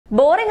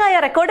Boring ആയ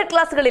recorded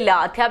ക്ലാസ്സുകളില്ല.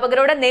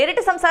 അധ്യാപകരോട്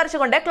നേരിട്ട്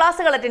സംസാരിച്ചുകൊണ്ട്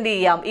ക്ലാസ്സുകൾ അറ്റൻഡ്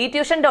ചെയ്യാം.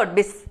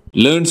 etuition.biz.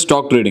 Learn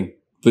stock trading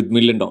with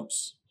million dots.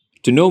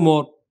 To know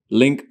more,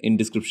 link in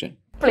description.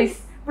 Please.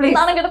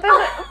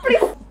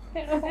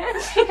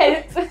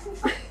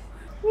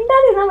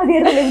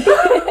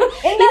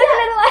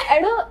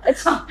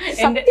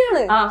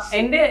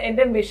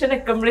 എന്റെ മിഷൻ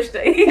അക്കംപ്ലിഷ്ഡ്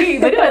ആയി.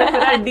 ഇവര്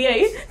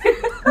അടിയായി.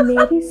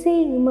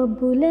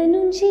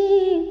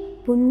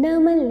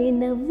 పున్నమల్లి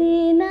నవ్వే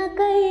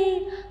నాకై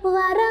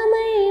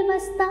వరమై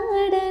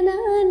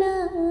వస్తాడనానా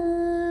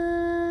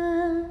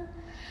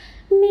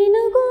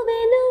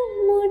మినుగువెను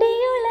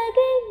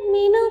ముడియొಳಗೆ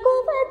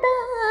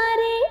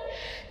ಮಿನುಗುವತಾರೆ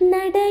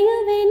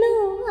ನಡೆಯುವೆನು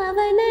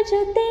ಅವನ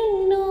ಜೊತೆ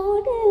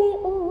ನೋಡಲಿ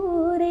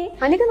ಊರೇ.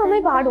 അനിക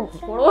നന്നായി പാടും.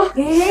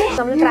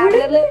 നമ്മൾ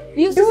ട്രാവലറിൽ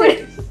യൂസ്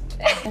ചെയ്യും.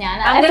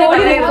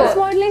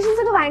 മോഡുലേഷൻസ്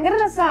ഒക്കെ ഭയങ്കര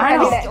രസമാണ്.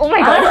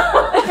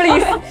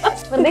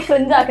 വെറുതെ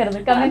ക്രിഞ്ച് ആക്കരുത്.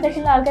 കമന്റ്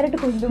സെക്ഷനിൽ ആൾക്കാരായിട്ട്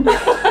കൊല്ലും.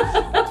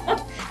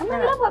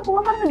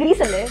 പോകാൻ പറഞ്ഞ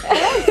ഗ്രീസ് അല്ലേ,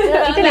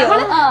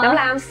 നമ്മൾ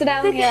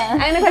ആംസ്റ്റർഡാം,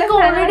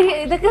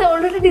 ഇതൊക്കെ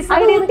ഓൾറെഡി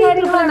ഡിസൈഡ് ചെയ്ത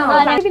കാര്യങ്ങളാണോ?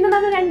 പിന്നെ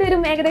നമ്മൾ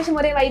രണ്ടുപേരും ഏകദേശം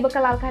ഒരേ വൈബൊക്കെ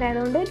ഉള്ള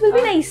ആൾക്കാരായതുകൊണ്ട് ഇറ്റ് വിൽ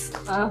ബി നൈസ്.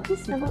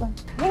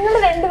 നിങ്ങൾ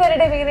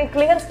രണ്ടുപേരുടെ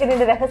ക്ലിയർ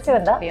സ്കിന്നിന്റെ രഹസ്യം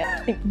എന്താ?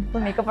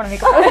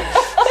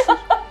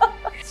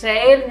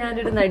 ശ്രേയയിൽ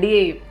ഞാനൊരു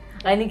നടിയെയും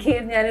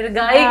അനിഖയിൽ ഞാനൊരു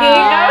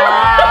ഗായികയും.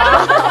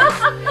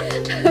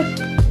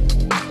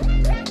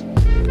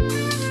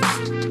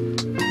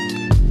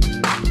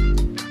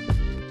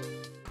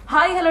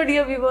 Hi hello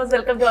dear viewers,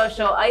 welcome to our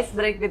show ice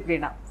break വിത്ത്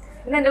വീണ.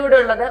 ഇന്ന് എൻ്റെ കൂടെ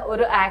ഉള്ളത്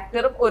ഒരു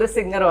ആക്ടറും ഒരു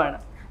സിംഗറുമാണ്.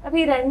 അപ്പൊ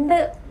ഈ രണ്ട്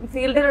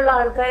ഫീൽഡിലുള്ള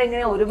ആൾക്കാർ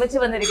എങ്ങനെ ഒരുമിച്ച്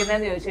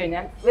വന്നിരിക്കുന്നതെന്ന് ചോദിച്ചു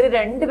കഴിഞ്ഞാൽ, ഇവർ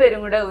രണ്ടുപേരും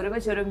കൂടെ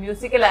ഒരുമിച്ച് ഒരു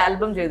മ്യൂസിക്കൽ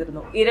ആൽബം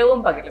ചെയ്തിരുന്നു, ഇരവും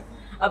പകലും.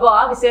 അപ്പോൾ ആ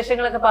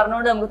വിശേഷങ്ങളൊക്കെ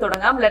പറഞ്ഞുകൊണ്ട് നമുക്ക്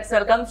തുടങ്ങാം. Let's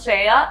welcome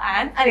Shreya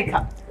and Anikha.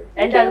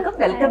 രണ്ടാൾക്കും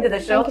welcome to the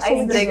show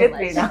ice break വിത്ത്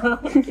വീണ.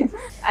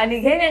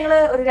 അനിഖയെ ഞങ്ങള്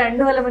ഒരു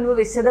 2 കൊല്ലം മുൻപ്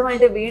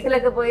വിശദമായിട്ട്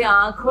വീട്ടിലൊക്കെ പോയി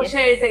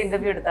ആഘോഷമായിട്ട്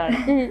ഇന്റർവ്യൂ എടുത്താണ്.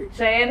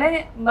 ശ്രേയനെ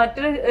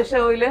മറ്റൊരു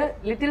ഷോയില്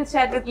ലിറ്റിൽ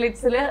ചാറ്റ് വിത്ത്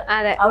ലിറ്റ്സില്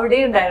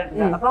അവിടെയും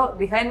ഉണ്ടായിരുന്നു. അപ്പൊ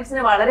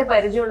ബിഹൈൻഡ്വുഡ്സിന് വളരെ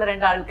പരിചയമുള്ള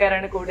 2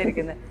 ആൾക്കാരാണ് കൂടെ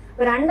ഇരിക്കുന്നത്.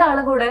 അപ്പൊ 2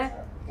 ആളും കൂടെ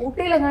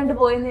ഊട്ടിയിലെങ്ങാണ്ട്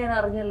പോയെന്ന് ഞാൻ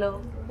അറിഞ്ഞല്ലോ.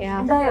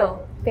 ഉണ്ടായോ?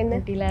 പിന്നെ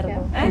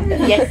ഊട്ടിയിലായിരുന്നു.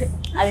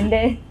 അതിന്റെ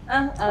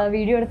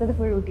വീഡിയോ എടുത്തത്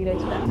ഫുൾ ഊട്ടിയിൽ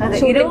വെച്ചിട്ടാണ്.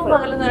 ഇരവും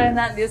പകലും എന്ന്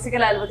പറയുന്ന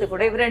മ്യൂസിക്കൽ ആൽബത്തിൽ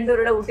കൂടെ ഇവർ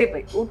രണ്ടുപേരുടെ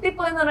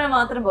ഊട്ടിപ്പോയെന്ന് പറഞ്ഞാൽ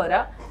മാത്രം പോരാ,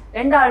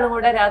 2 ആളും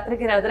കൂടെ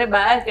രാത്രിക്ക് രാത്രി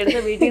ബാഗ്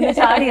എടുത്ത് വീട്ടിൽ നിന്ന്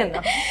ചാടി എന്നോ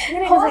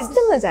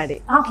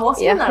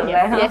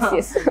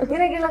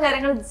ഇങ്ങനെയൊക്കെയുള്ള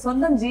കാര്യങ്ങൾ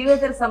സ്വന്തം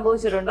ജീവിതത്തിൽ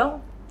സംഭവിച്ചിട്ടുണ്ടോ?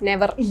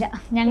 നെവർ. ഇല്ല,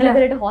 ഞങ്ങൾ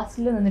ഇതുവരെയായിട്ട്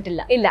ഹോസ്റ്റലിൽ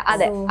നിന്നിട്ടില്ല. ഇല്ല,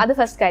 അതെ, അത്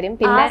ഫസ്റ്റ് കാര്യം.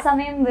 പിന്നെ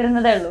സമയം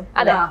വരുന്നതേ ഉള്ളൂ.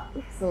 അതെ,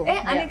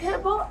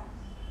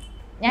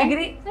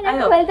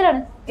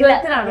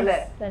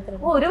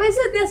 ഒരു വയസ്സ്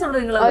വ്യത്യാസമുള്ളൂ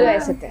നിങ്ങൾ.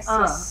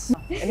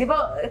 ഇനിയിപ്പോ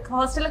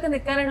ഹോസ്റ്റലൊക്കെ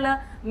നിൽക്കാനുള്ള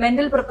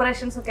മെന്റൽ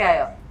പ്രിപ്പറേഷൻസ് ഒക്കെ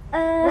ആയോ?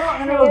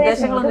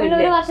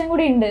 ഒരു വർഷം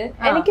കൂടി ഉണ്ട്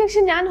എനിക്ക്.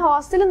 പക്ഷെ ഞാൻ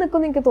ഹോസ്റ്റലിൽ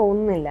നിൽക്കുമെന്ന് എനിക്ക്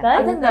തോന്നുന്നില്ല.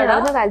 അതിന്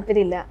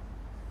താല്പര്യമില്ല.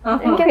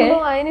 എനിക്കെന്തോ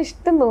അതിന്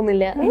ഇഷ്ടം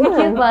തോന്നില്ല.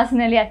 എനിക്ക്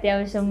പേഴ്സണലി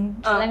അത്യാവശ്യം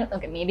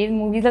മേ ബി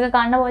മൂവീസ് ഒക്കെ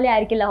കാണുന്ന പോലെ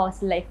ആയിരിക്കില്ല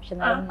ഹോസ്റ്റൽ ലൈഫ്. പക്ഷെ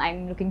I am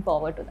looking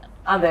forward to that.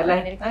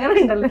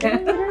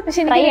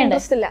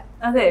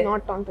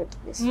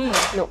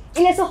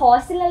 ഇല്ല, സോ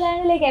ഹോസ്റ്റൽ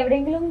അല്ലാണ്ട് ലൈക്ക്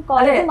എവിടെയെങ്കിലും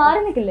കോളേജ് മാറി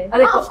നിൽക്കില്ലേ?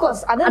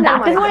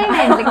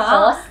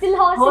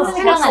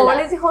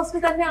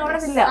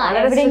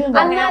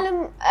 എന്നാലും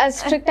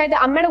സ്ട്രിക്റ്റ് ആയിട്ട്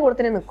അമ്മയുടെ കൂടെ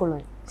തന്നെ നിൽക്കുള്ളൂ.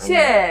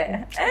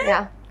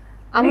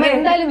 അമ്മ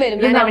എന്തായാലും വരും.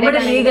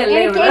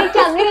 എനിക്ക്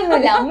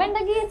അങ്ങനെയൊന്നുമില്ല. അമ്മ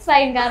ഉണ്ടെങ്കിൽ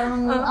ഫൈൻ. കാരണം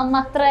അമ്മ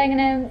അത്ര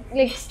ഇങ്ങനെ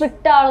ലൈക്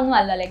സ്ട്രിക്റ്റ് ആളൊന്നും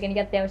അല്ല. ലൈക്ക്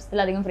എനിക്ക്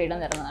അത്യാവശ്യത്തിൽ അധികം ഫ്രീഡം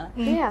തരുന്നതാണ്.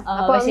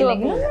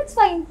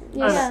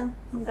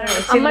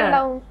 അമ്മ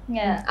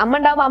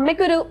ഉണ്ടാവും,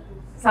 അമ്മയ്ക്കൊരു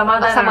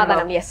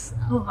സമാധാനം. യെസ്,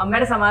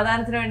 അമ്മയുടെ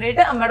സമാധാനത്തിന്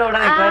വേണ്ടിയിട്ട് അമ്മയുടെ കൂടെ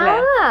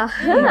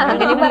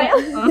നിൽക്കുമല്ലേ?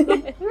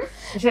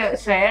 പക്ഷെ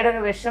ശ്രേയയുടെ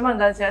ഒരു വിഷമം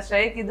എന്താ വെച്ചാൽ,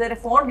 ശ്രേയക്ക് ഇതുവരെ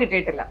ഫോൺ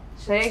കിട്ടിയിട്ടില്ല.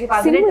 ശ്രേയക്ക്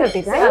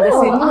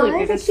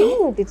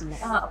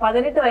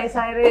 18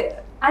 വയസ്സായത്.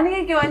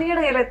 അനികയുടെ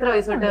കയ്യിൽ എത്ര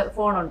വയസ്സ് തൊട്ട്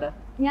ഫോണുണ്ട്?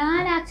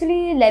 ഞാൻ ആക്ച്വലി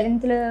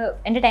 11th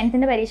എന്റെ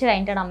 10th പരീക്ഷ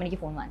കഴിഞ്ഞിട്ടാണ് അമ്മ എനിക്ക്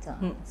ഫോൺ വാങ്ങിച്ചത്.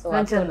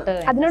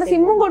 അതിനോട്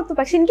സിമ്മും കൊടുത്തു.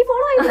 പക്ഷെ എനിക്ക് ഫോൺ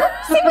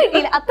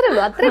കിട്ടിയില്ല. അത്രേ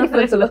ഉള്ളൂ, അത്ര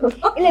ഡിഫറൻസ് ഉള്ളൂ.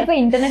 ഇല്ല, ഇപ്പൊ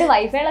ഇന്റർനെറ്റ്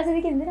വൈഫൈ ഉള്ള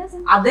സ്ഥിതിക്ക് എന്തിനാ?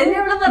 അതന്നെ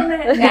ഇവിടെ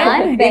പറഞ്ഞത്.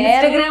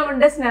 ഇൻസ്റ്റാഗ്രാം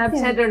ഉണ്ട്,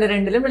 സ്നാപ്ചാറ്റ് ഉണ്ട്,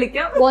 രണ്ടിലും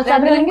വിളിക്കാം,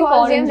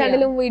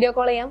 രണ്ടിലും വീഡിയോ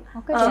കോൾ ചെയ്യാം.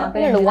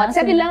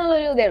 വാട്സാപ്പ്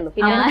ഇല്ലാന്നുള്ളൊരു ഇതേ ഉള്ളൂ.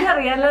 പിന്നെ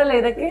അറിയാലോ അല്ലേ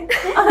ഇതൊക്കെ.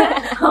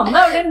 അമ്മ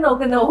എവിടെ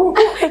നോക്കുന്നോ?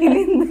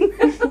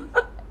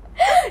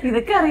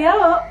 ഇതൊക്കെ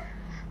അറിയാവോ?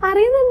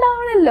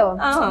 അറിയുന്നുണ്ടാവണല്ലോ.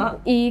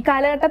 ഈ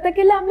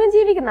കാലഘട്ടത്തൊക്കെ അമ്മ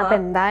ജീവിക്കുന്നത്. അപ്പൊ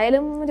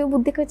എന്തായാലും ഒരു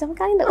ബുദ്ധിയൊക്കെ വെച്ച്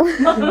നമുക്ക് അറിയണ്ടാവും.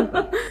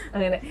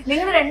 അങ്ങനെ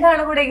നിങ്ങൾ 2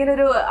 ആളും കൂടെ ഇങ്ങനെ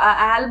ഒരു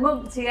ആൽബം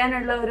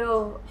ചെയ്യാനുള്ള ഒരു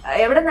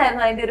എവിടെ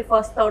നിന്നായിരുന്നു അതിന്റെ ഒരു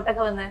ഫസ്റ്റ് തോട്ട്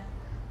ഒക്കെ വന്നത്?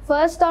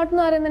 ഫസ്റ്റ് തോട്ട്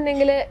എന്ന്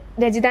പറയുന്നുണ്ടെങ്കിൽ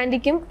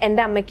രജിതാന്റിക്കും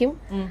എന്റെ അമ്മയ്ക്കും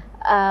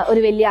ഒരു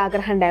വലിയ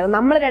ആഗ്രഹം ഉണ്ടായിരുന്നു.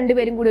 നമ്മൾ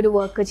രണ്ടുപേരും കൂടി ഒരു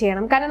വർക്ക്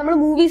ചെയ്യണം. കാരണം നമ്മൾ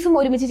മൂവീസും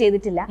ഒരുമിച്ച്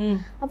ചെയ്തിട്ടില്ല.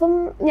 അപ്പം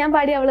ഞാൻ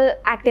പാടി അവള്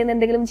ആക്ട് ചെയ്യുന്ന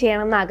എന്തെങ്കിലും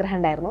ചെയ്യണം എന്ന് ആഗ്രഹം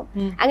ഉണ്ടായിരുന്നു.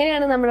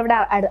 അങ്ങനെയാണ് നമ്മളിവിടെ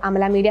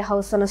അമല മീഡിയ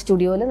ഹൗസ് എന്ന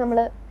സ്റ്റുഡിയോയിൽ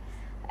നമ്മള്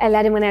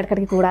എല്ലാരും ഇങ്ങനെ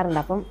ഇടയ്ക്കിടയ്ക്ക് കൂടാറുണ്ട്.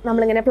 അപ്പം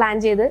നമ്മളിങ്ങനെ പ്ലാൻ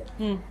ചെയ്ത്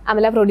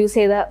അമല പ്രൊഡ്യൂസ്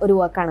ചെയ്ത ഒരു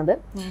വർക്കാണിത്.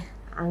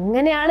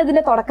 അങ്ങനെയാണ്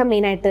ഇതിന്റെ തുടക്കം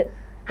മെയിൻ ആയിട്ട്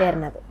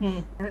വരുന്നത്.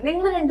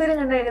 നിങ്ങൾ രണ്ടുപേരും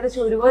കണ്ട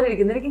ഏകദേശം ഒരുപോലെ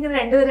ഇരിക്കുന്നു. എനിക്കിങ്ങനെ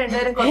രണ്ടുപേരും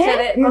കുറച്ചധികം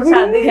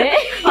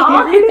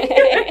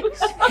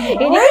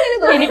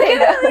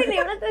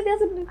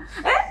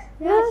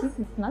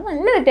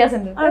നല്ല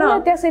വ്യത്യാസമുണ്ട്.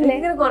 വ്യത്യാസമില്ലേ?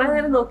 ഇങ്ങനെ കുറെ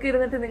നേരം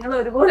നോക്കിയിരുന്നിട്ട് നിങ്ങൾ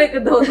ഒരുപോലെയൊക്കെ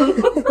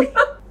തോന്നുന്നു.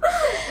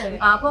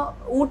 അപ്പൊ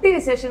ഊട്ടി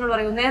വിശേഷങ്ങൾ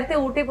പറയൂ. നേരത്തെ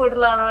ഊട്ടി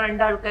പോയിട്ടുള്ളതാണോ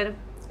രണ്ടാൾക്കാരും?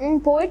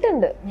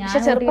 പോയിട്ടുണ്ട്. ഞാൻ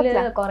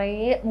കൊറേ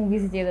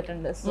മൂവീസ്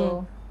ചെയ്തിട്ടുണ്ട്. സോ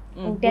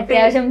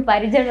അത്യാവശ്യം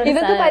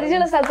ഇതൊക്കെ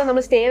പരിചയമുള്ള സ്ഥലത്താണ്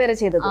നമ്മൾ സ്റ്റേ വരെ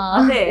ചെയ്തത്.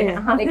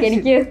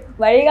 എനിക്ക്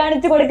വഴി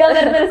കാണിച്ചു കൊടുക്കാൻ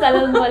പറ്റുന്ന ഒരു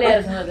സ്ഥലം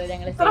പോലെയായിരുന്നു അത്.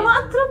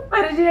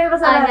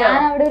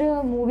 ഞാൻ അവിടെ ഒരു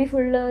മൂവി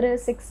ഫുള്ള് ഒരു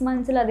 6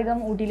 months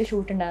ഊട്ടിയിൽ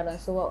ഷൂട്ട് ഉണ്ടായിരുന്നു.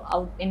 So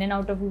in and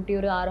out of Ooty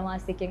ഒരു 6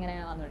 മാസത്തേക്ക് ഇങ്ങനെ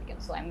വന്നു പഠിക്കും.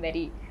 സോ ഐ എം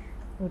വെരി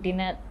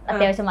ഊട്ടീനെ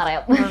അത്യാവശ്യം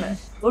അറിയാം.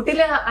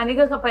 ഊട്ടിയിലെ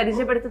അനികൊക്കെ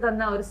പരിചയപ്പെടുത്തി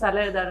തന്ന ഒരു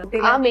സ്ഥലം ഏതാണ്?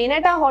 മെയിൻ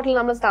ആയിട്ട് ആ ഹോട്ടൽ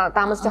നമ്മൾ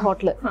താമസിച്ച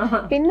ഹോട്ടല്.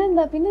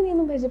 പിന്നെന്താ പിന്നെ നീ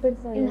ഒന്നും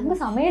പരിചയപ്പെടുത്തി നമുക്ക്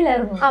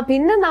സമയമില്ലായിരുന്നു.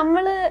 പിന്നെ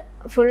നമ്മള്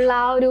ഫുൾ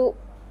ആ ഒരു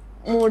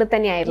മൂഡ്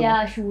തന്നെയായിരുന്നു.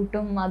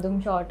 ഷൂട്ടും അതും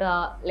ഷോർട്ട്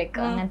ലൈക്ക്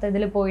അങ്ങനത്തെ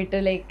ഇതിൽ പോയിട്ട്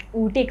ലൈക്ക്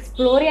ഊട്ടി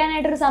എക്സ്പ്ലോർ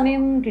ചെയ്യാനായിട്ടൊരു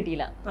സമയം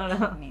കിട്ടിയില്ല.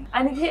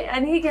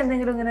 അനിക്ക്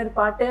എന്തെങ്കിലും ഇങ്ങനെ ഒരു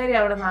പാട്ടുകാരി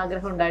അവിടെ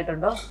ആഗ്രഹം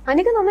ഉണ്ടായിട്ടുണ്ടോ?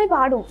 അനിക നന്നായി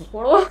പാടും.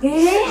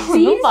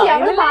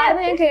 അവള്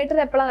പാടുന്നത് ഞാൻ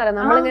കേട്ടത് എപ്പോഴാണ് അറിയാം.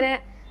 നമ്മളിങ്ങനെ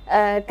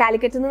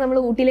കാലിക്കറ്റിൽ നിന്ന് നമ്മൾ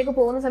ഊട്ടിയിലേക്ക്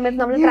പോകുന്ന സമയത്ത്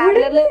നമ്മൾ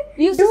ട്രാവലറിൽ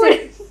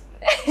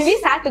we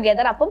sat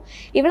together. അപ്പം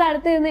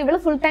ഇവളടുത്ത് നിന്ന് ഇവള്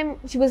ഫുൾ ടൈം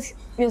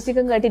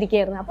മ്യൂസിക്കും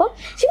കേട്ടിരിക്കുകയായിരുന്നു. അപ്പം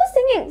she was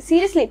singing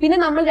seriously. പിന്നെ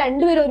നമ്മൾ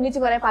രണ്ടുപേരും ഒരുമിച്ച്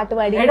കുറെ പാട്ട്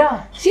പാടി.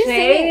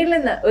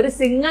 ഒരു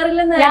സിംഗറിൽ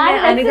നിന്ന്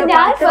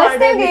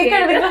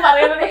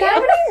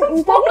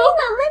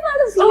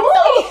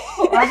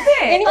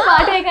എനിക്ക്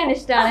പാട്ട് കേൾക്കാൻ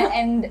ഇഷ്ടമാണ്.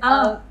 ആൻഡ്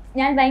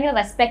ഞാൻ ഭയങ്കര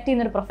റെസ്പെക്ട്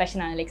ചെയ്യുന്ന ഒരു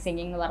പ്രൊഫഷനാണ് ലൈക്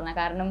സിംഗിങ് എന്ന് പറഞ്ഞാൽ.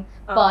 കാരണം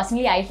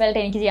പേഴ്സണലി ഐ ഫെൽറ്റ്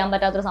എനിക്ക് ചെയ്യാൻ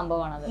പറ്റാത്തൊരു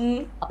സംഭവമാണ് അത്.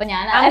 അപ്പൊ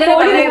ഞാൻ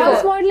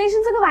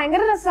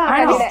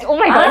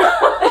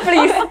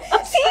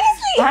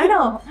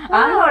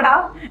ആണോടാ?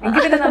 എനിക്ക്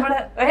പിന്നെ നമ്മള്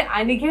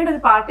അനികയുടെ ഒരു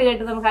പാട്ട്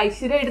കേട്ട് നമുക്ക്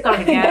ഐശ്വര്യമായിട്ട്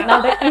തുടങ്ങിയായിരുന്നു.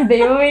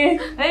 ദൈവമേ,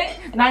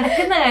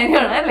 നടക്കുന്ന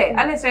കാര്യമാണ് അല്ലേ?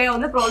 അല്ലെ ശ്രേയ,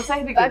 ഒന്ന്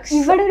പ്രോത്സാഹിപ്പിക്കും.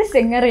 ഇവിടെ ഒരു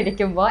സിംഗർ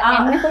ഇരിക്കുമ്പോ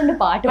എന്നെ കൊണ്ട്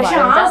പാട്ട്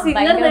പാടും. ആ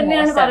സിംഗർ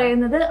തന്നെയാണ്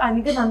പറയുന്നത്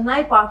അനിക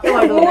നന്നായി പാട്ട്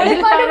പാടും.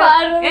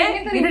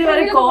 ഇതിൽ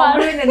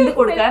കോംപ്ലിമെന്റ് എന്ത്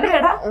കൊടുക്കാൻ?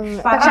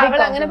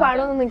 അവൾ അങ്ങനെ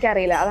പാടുമെന്നൊന്നും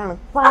എനിക്കറിയില്ല. അതാണ്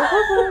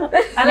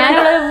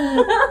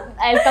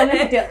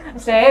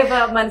ശ്രേയ ഇപ്പൊ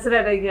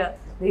മനസ്സിലായിരിക്കുക.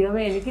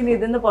 ദൈവമേ, എനിക്ക് ഇനി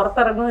ഇതിന്ന്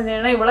പുറത്തിറങ്ങുമെന്ന്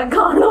ചെയ്യണം, ഇവളെ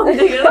കാണുകയും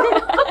ചെയ്യണം.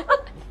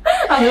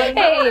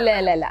 ഇല്ല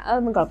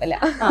അതൊന്നും കുഴപ്പമില്ല.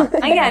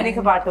 അങ്ങനെ അനിക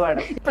പാട്ട്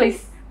പാടും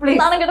പ്ലീസ് പ്ലീസ്.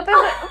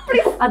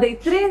 അതെ,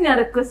 ഇത്രയും ഞാൻ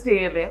റിക്വസ്റ്റ്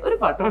ചെയ്യല്ലേ, ഒരു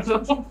പാട്ട്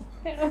പാടും.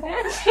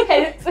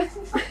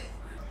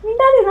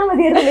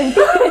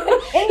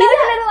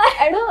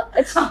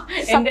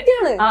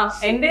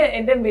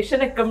 എന്റെ മിഷൻ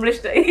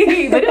അക്കംപ്ലിഷ്ഡ് ആയി.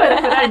 ഇവര്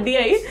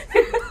അടിയായി.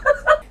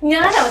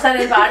 ഞാൻ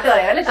അവസാനം പാട്ട്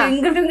പറയാം അല്ലെ,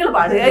 ടിങ്കിൾ ടിങ്കിൾ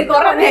പാടുക.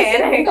 കുറെ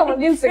നേരം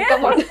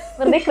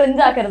വെറുതെ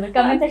ക്രിഞ്ചാക്കരുത്.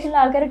 കമന്റ് സെക്ഷനിൽ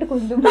ആൾക്കാരായിട്ട്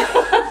കൊല്ലും.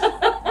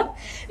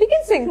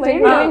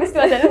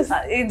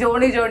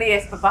 ജോണി ജോണി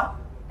യെസ് പപ്പ.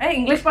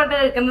 ഇംഗ്ലീഷ് പാട്ട്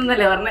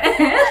കേൾക്കുന്നല്ലേ പറഞ്ഞേ?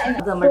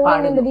 അത് നമ്മൾ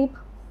പാടുന്നു.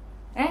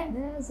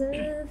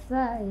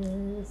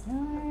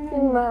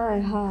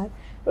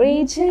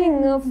 Reaching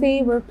a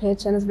fever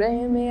pitch and it's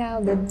bringing me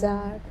out the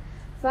dark.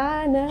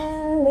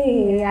 Finally,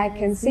 I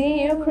can see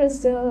you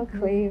crystal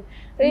clear.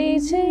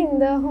 Reaching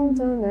the home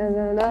to na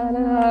na na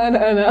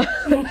na na.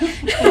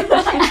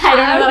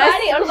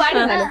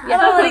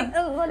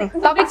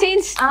 Topic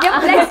change.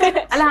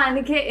 അല്ല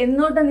അനിക്ക്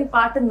എന്നോട്ടാ നീ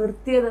പാട്ട്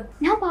നിർത്തിയത്?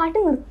 ഞാൻ പാട്ട്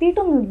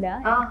നിർത്തിയിട്ടൊന്നുമില്ല.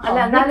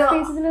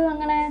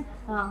 അങ്ങനെ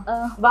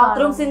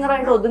ബാത്റൂം സിംഗർ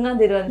ആയിട്ട് ഒതുങ്ങാൻ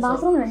തീരുമാനിച്ചു.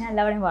 ബാത്റൂമിൽ ഞാൻ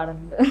എല്ലാവരെയും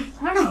പാടുന്നുണ്ട്.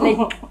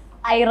 ലൈക്ക്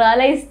ഐ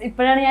റിയലൈസ്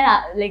ഇപ്പോഴാണ് ഞാൻ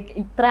ലൈക്ക്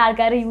ഇത്ര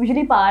ആൾക്കാർ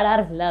യൂഷ്വലി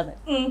പാടാറില്ല അത്.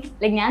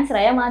 ലൈക്ക് ഞാൻ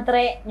ശ്രേയ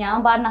മാത്രമേ ഞാൻ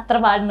പാടുന്ന അത്ര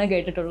പാടുന്നത്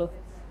കേട്ടിട്ടുള്ളൂ.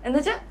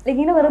 എന്നുവെച്ചാൽ ലൈക്ക്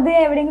ഇങ്ങനെ വെറുതെ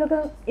എവിടെയെങ്കിലും ഒക്കെ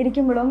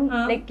ഇരിക്കുമ്പോഴും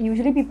ലൈക്ക്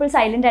യൂഷ്വലി പീപ്പിൾ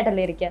സൈലന്റ്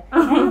ആയിട്ടല്ലേ ഇരിക്കുക.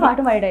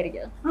 പാട്ടും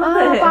പാടിയിട്ടായിരിക്കും.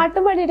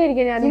 പാട്ടും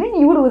പാടിയിട്ടായിരിക്കും. ഞാൻ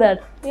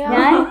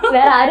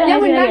വേറെ ആരും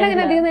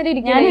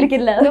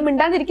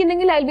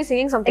മിണ്ടാതിരിക്കുന്നെങ്കിൽ I'll be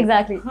singing something.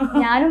 Exactly.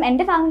 ഞാനും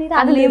എന്റെ ഫാമിലിയിൽ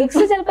അത്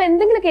ലിറിക്സ് ചിലപ്പോൾ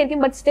എന്തെങ്കിലും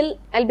ആയിരിക്കും, but still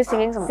I'll be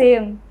singing something.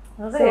 Same.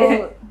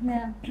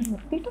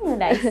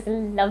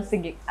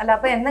 അല്ല,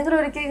 അപ്പൊ എന്തെങ്കിലും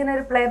ഒരിക്കൽ ഇങ്ങനെ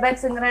ഒരു പ്ലേ ബാക്ക്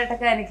സിംഗർ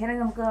ആയിട്ടൊക്കെ എനിക്കിനെ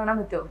നമുക്ക് കാണാൻ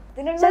പറ്റുമോ?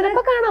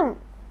 ചിലപ്പോ കാണാം.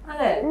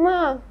 അതെ,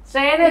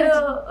 ശ്രേയനെ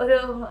ഒരു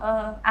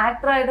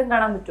ആക്ടർ ആയിട്ടും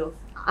കാണാൻ പറ്റുമോ?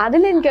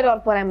 അതിൽ എനിക്കൊരു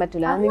ഉറപ്പ് പറയാൻ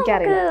പറ്റൂല.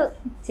 എനിക്കറിയാം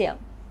ചെയ്യാം.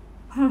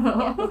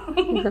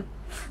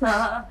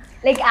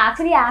 ലൈക്ക്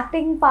ആക്ച്വലി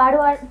ആക്ടിങ് പാട്ട്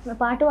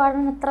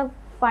പാടാൻ അത്ര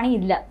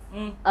പണിയില്ല.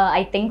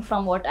 I think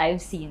from what I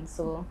have seen.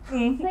 So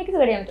എനിക്ക്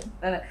കഴിയാൻ പറ്റും.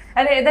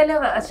 അല്ല, ഏതായാലും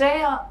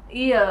ശ്രേയ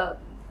ഈ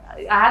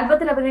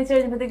ആൽബത്തിൽ അഭിനയിച്ചു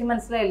കഴിഞ്ഞപ്പോഴത്തേക്ക്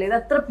മനസ്സിലായില്ലേ ഇത്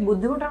അത്ര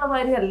ബുദ്ധിമുട്ടുള്ള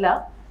കാര്യമല്ല.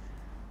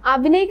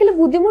 അഭിനയിക്കല്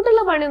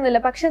ബുദ്ധിമുട്ടുള്ള പണിയൊന്നുമില്ല.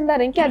 പക്ഷെ എന്താ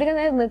പറയുക, എനിക്ക് അധികം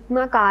നേരം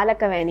നിൽക്കുന്ന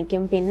കാലൊക്കെ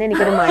വേനിക്കും, പിന്നെ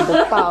എനിക്കൊരു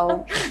മടുപ്പാവും,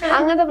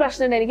 അങ്ങനത്തെ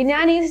പ്രശ്നം ഉണ്ടായിരിക്കും.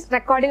 ഞാൻ ഈ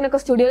റെക്കോർഡിങ്ങിനൊക്കെ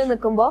സ്റ്റുഡിയോയിൽ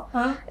നിൽക്കുമ്പോൾ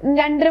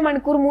 2.5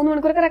 മണിക്കൂർ 3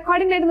 മണിക്കൂറൊക്കെ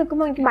റെക്കോർഡിംഗ് ആയിട്ട്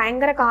നിൽക്കുമ്പോൾ എനിക്ക്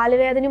ഭയങ്കര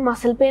കാലുവേദനയും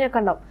മസിൽ പെയിൻ ഒക്കെ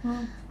ഉണ്ടാവും.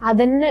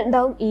 അതന്നെ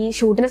ഉണ്ടാവും ഈ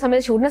ഷൂട്ടിന്റെ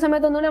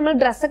സമയത്ത് ഒന്നുകൂടി നമ്മൾ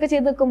ഡ്രസ്സൊക്കെ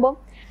ചെയ്ത് നിൽക്കുമ്പോൾ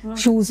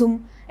ഷൂസും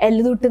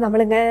എല്ലാം തൊട്ട്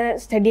നമ്മളിങ്ങനെ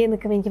സ്റ്റഡി ചെയ്ത്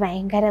നിൽക്കുമ്പോൾ എനിക്ക്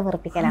ഭയങ്കര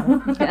വെറുപ്പിക്കലാണ്.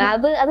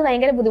 അത്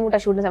ഭയങ്കര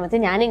ബുദ്ധിമുട്ടാണ്. ഷൂട്ടിന്റെ സമയത്ത്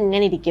ഞാൻ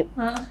ഇങ്ങനെ ഇരിക്കും.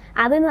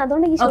 അതുകൊണ്ട്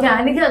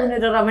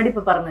അതിനൊരു റെമഡി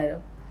ഇപ്പൊ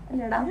പറഞ്ഞുതരും.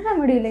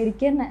 റെമഡിയില്ല,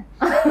 ഇരിക്കന്നെ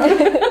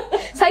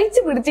സഹിച്ചു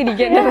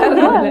പിടിച്ചിരിക്കന്നെ.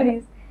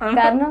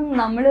 കാരണം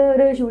നമ്മൾ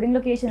ഒരു ഷൂട്ടിംഗ്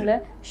ലൊക്കേഷനിൽ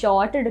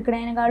ഷോട്ട്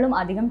എടുക്കുന്നതിനേക്കാളും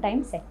അധികം ടൈം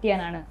സെറ്റ്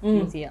ചെയ്യാനാണ്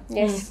യൂസ്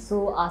ചെയ്യുക. സോ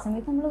ആ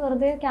സമയത്ത് നമ്മൾ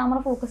വെറുതെ ക്യാമറ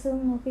ഫോക്കസ്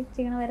നോക്കി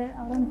ചെയ്യണ വരെ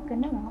അവിടെ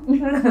നിൽക്കന്നെ വേണം.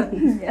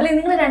 അല്ലെ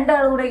നിങ്ങൾ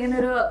രണ്ടാളും കൂടെ ഇങ്ങനെ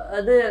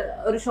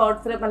ഒരു ഷോർട്ട്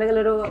ഫിലിം അല്ലെങ്കിൽ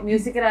ഒരു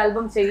മ്യൂസിക്കൽ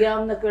ആൽബം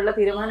ചെയ്യാമെന്നൊക്കെയുള്ള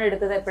തീരുമാനം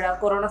എടുത്തത് എപ്പോഴാണ്?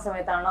 കൊറോണ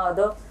സമയത്താണോ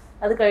അതോ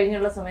അത്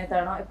കഴിഞ്ഞുള്ള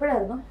സമയത്താണോ?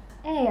 എപ്പോഴായിരുന്നു?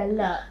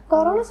 അല്ല,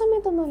 കൊറോണ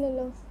സമയത്തൊന്നും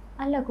അല്ലല്ലോ.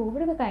 അല്ല,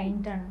 കോവിഡ് ഒക്കെ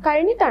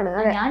കഴിഞ്ഞിട്ടാണ്.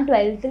 ഞാൻ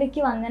 12th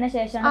വന്നതിന്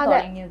ശേഷമാണ്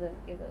തുടങ്ങിയത്.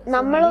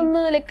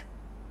 നമ്മളൊന്ന് ലൈക്ക്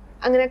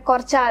അങ്ങനെ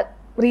കുറച്ച്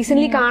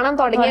റീസെന്റ് കാണാൻ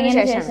തുടങ്ങിയതിന്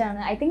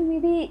ശേഷമാണ്. ഐ തിങ്ക് മേ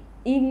ബി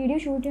ഈ വീഡിയോ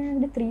ഷൂട്ട്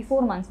ചെയ്യുന്നത്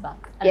 3-4 months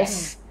ബാക്ക്.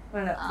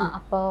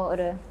 അപ്പൊ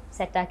ഒരു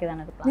സെറ്റ്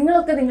ആക്കിയതാണ്.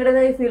 നിങ്ങളൊക്കെ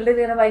നിങ്ങളുടേതായ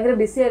ഫീൽഡിൽ ഭയങ്കര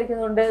BC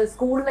ആയിരിക്കുന്നതുകൊണ്ട്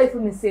school life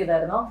miss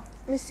ചെയ്തായിരുന്നോ?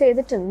 Miss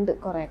ചെയ്തിട്ടുണ്ട്,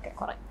 കുറെ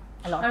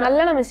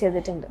നല്ലോണം മിസ്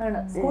ചെയ്തിട്ടുണ്ട്.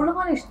 സ്കൂളിൽ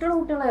പോകാൻ ഇഷ്ടമുള്ള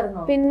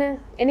കുട്ടികളായിരുന്നോ? പിന്നെ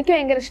എനിക്ക്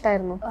ഭയങ്കര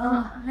ഇഷ്ടമായിരുന്നു.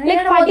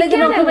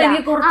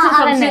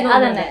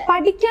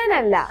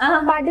 പഠിക്കാനല്ല,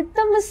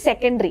 പഠിത്തം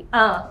സെക്കൻഡറി.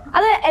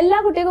 അത് എല്ലാ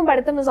കുട്ടികൾക്കും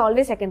പഠിത്തം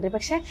ഓൾവേസ് സെക്കൻഡറി.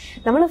 പക്ഷെ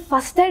നമ്മൾ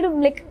ഫസ്റ്റ് ആയിട്ട്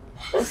ലൈക്ക്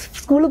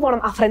സ്കൂളിൽ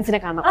പോകണം, ആ ഫ്രണ്ട്സിനെ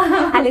കാണണം,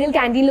 അല്ലെങ്കിൽ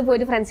ക്യാൻറ്റീനിൽ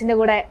പോയിട്ട് ഫ്രണ്ട്സിന്റെ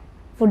കൂടെ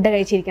ഫുഡ്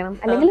കഴിച്ചിരിക്കണം,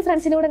 അല്ലെങ്കിൽ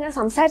ഫ്രണ്ട്സിന്റെ കൂടെ ഇങ്ങനെ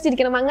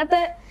സംസാരിച്ചിരിക്കണം.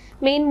 അങ്ങനത്തെ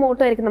മെയിൻ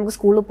മോട്ടോ ആയിരിക്കും നമുക്ക്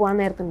സ്കൂളിൽ പോകാൻ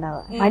നേരത്തെ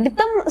ഉണ്ടാവുക.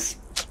 പഠിത്തം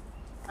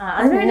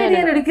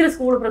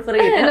school prefer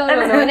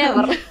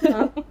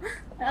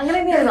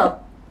അങ്ങനെയായിരുന്നോ?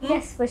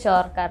 Yes, for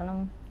sure. കാരണം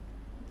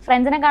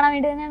ഫ്രണ്ട്സിനെ കാണാൻ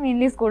വേണ്ടി തന്നെ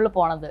മെയിൻലി സ്കൂളിൽ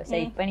പോണത്. പക്ഷെ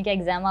ഇപ്പൊ എനിക്ക്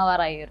എക്സാം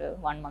ആവാറായി ഒരു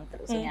 1 month.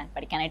 ഞാൻ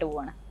പഠിക്കാനായിട്ട്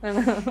പോവാണ്.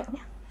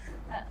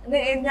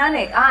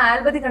 ഞാനേ ആ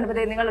ആൽബത്തിൽ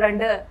കണ്ടപ്പോഴേ നിങ്ങൾ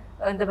രണ്ട്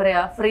എന്താ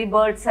പറയാ ഫ്രീ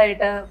ബേർഡ്സ്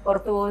ആയിട്ട്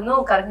പുറത്തു പോകുന്നു,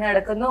 കറങ്ങി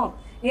നടക്കുന്നു.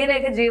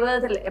 ഇങ്ങനെയൊക്കെ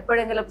ജീവിതത്തിൽ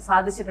എപ്പോഴെങ്കിലും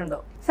സാധിച്ചിട്ടുണ്ടോ?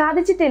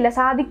 സാധിച്ചിട്ടില്ല,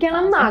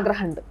 സാധിക്കണം എന്ന്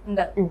ആഗ്രഹമുണ്ട്.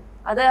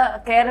 അത്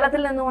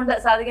കേരളത്തിൽ നിന്നുകൊണ്ട്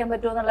സാധിക്കാൻ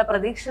പറ്റുമോ എന്നുള്ള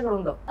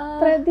പ്രതീക്ഷകളുണ്ടോ?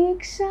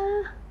 പ്രതീക്ഷ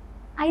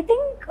ഐ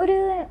തിങ്ക് ഒരു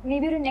മേ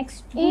ബി ഒരു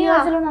നെക്സ്റ്റ്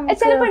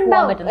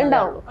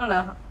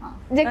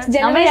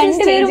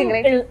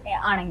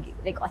ആണെങ്കിൽ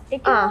ലൈക്ക്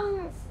ഒറ്റയ്ക്ക്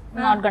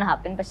not gonna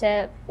happen. പക്ഷെ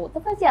both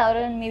of us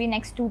maybe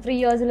next 2-3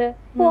 years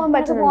പോകാൻ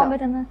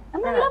പറ്റുന്ന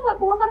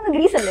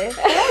ഗ്രീസ് അല്ലേ,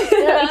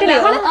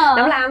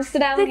 നമ്മൾ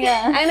ആംസ്റ്റർഡാം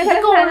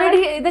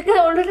ഇതൊക്കെ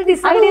ഓൾറെഡി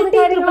ഡിസൈഡ് ചെയ്ത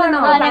കാര്യങ്ങളാണോ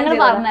ഞങ്ങൾ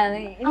പറഞ്ഞത്?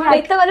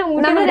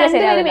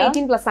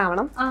 18+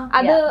 ആവണം.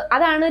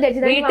 അതാണ്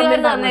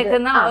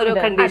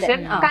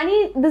കനി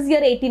ദിസ്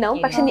ഇയർ 18 ആവും.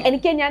 പക്ഷെ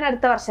എനിക്ക് ഞാൻ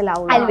അടുത്ത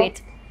വർഷമാവും.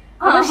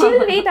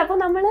 അപ്പൊ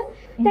നമ്മള്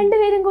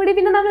രണ്ടുപേരും കൂടി,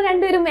 പിന്നെ നമ്മൾ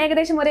രണ്ടുപേരും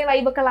ഏകദേശം ഒരേ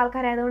വൈബൊക്കെ ഉള്ള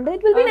ആൾക്കാരായതുകൊണ്ട്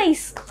ഇറ്റ് വിൽ ബി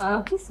നൈസ്.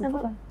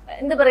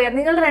 എന്താ പറയാ,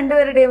 നിങ്ങൾ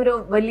രണ്ടുപേരുടെയും ഒരു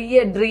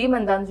വലിയ ഡ്രീം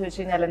എന്താന്ന് ചോദിച്ചു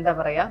കഴിഞ്ഞാൽ എന്താ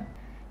പറയാ?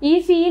 ഈ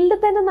ഫീൽഡിൽ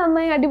തന്നെ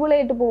നന്നായി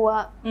അടിപൊളിയായിട്ട് പോവാ.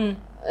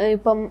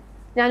 ഇപ്പം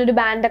ഞാനൊരു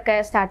ബാൻഡൊക്കെ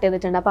സ്റ്റാർട്ട്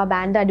ചെയ്തിട്ടുണ്ട്. അപ്പൊ ആ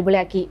ബാൻഡ്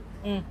അടിപൊളിയാക്കി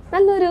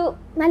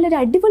നല്ലൊരു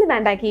അടിപൊളി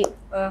ബാൻഡാക്കി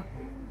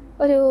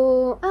ഒരു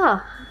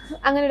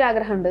അങ്ങനെ ഒരു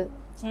ആഗ്രഹമുണ്ട്.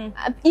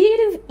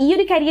 ഈ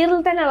ഒരു കരിയറിൽ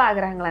തന്നെയുള്ള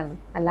ആഗ്രഹങ്ങളാണ്,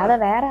 അല്ലാതെ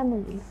വേറെ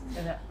ഒന്നും.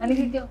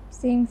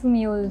 Same for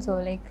me also.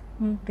 Like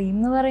dream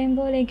എന്ന്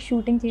പറയുമ്പോൾ ലൈക്ക്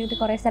ഷൂട്ടിംഗ് ചെയ്തിട്ട്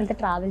കുറെ സ്ഥലത്ത്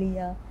ട്രാവൽ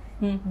ചെയ്യുക,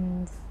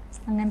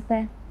 അങ്ങനത്തെ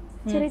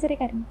ചെറിയ ചെറിയ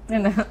കാര്യങ്ങൾ.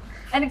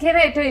 എനിക്ക്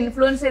ഏറ്റവും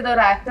ഇൻഫ്ലുവൻസ് ചെയ്ത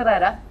ഒരു ആക്ടർ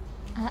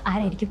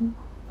ആരായിരിക്കും?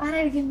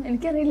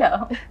 എനിക്കറിയില്ല.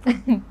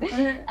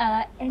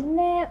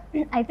 എന്നെ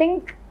I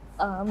think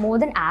more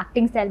than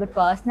acting style but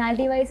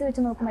personality vice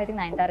വെച്ച് നോക്കുമ്പോൾ ഐ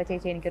തിങ്ക് നയൻതാര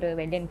ചേച്ചി എനിക്കൊരു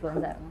വലിയ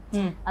ഇൻഫ്ലുവൻസ് ആയിരുന്നു.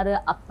 അത്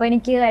അപ്പം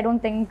എനിക്ക് ഐ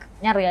ഡോണ്ട് തിങ്ക്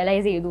ഞാൻ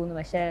റിയലൈസ് ചെയ്തു.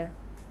 പക്ഷേ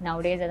now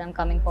days I am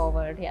coming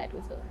forward.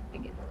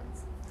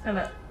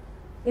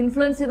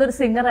 Influence ചെയ്ത ഒരു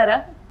സിംഗർ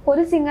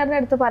ഒരു സിംഗറിന്റെ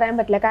അടുത്ത് പറയാൻ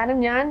പറ്റില്ല. കാരണം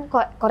ഞാൻ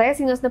കുറെ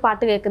സിംഗേഴ്സിന്റെ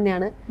പാട്ട്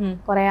കേൾക്കുന്നതാണ്,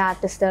 കുറെ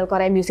ആർട്ടിസ്റ്റുകൾ,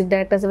 കുറെ മ്യൂസിക്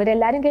ഡയറക്ടേഴ്സ്,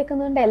 ഇവരെല്ലാരും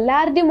കേൾക്കുന്നുണ്ട്.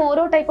 എല്ലാവരുടെയും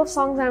ഓരോ ടൈപ്പ് ഓഫ്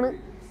സോങ്സ് ആണ്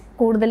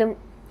കൂടുതലും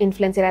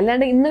ഇൻഫ്ലുവൻസ് ചെയ്യുന്നത്.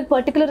 അല്ലാണ്ട് ഇന്ന്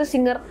പെർട്ടിക്കുലർ ഒരു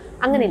സിംഗർ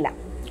അങ്ങനെയില്ല,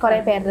 കുറെ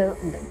പേര്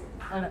ഉണ്ട്.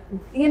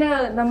 ഇങ്ങനെ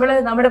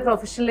നമ്മുടെ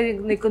പ്രൊഫഷനിൽ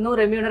നിൽക്കുന്നു,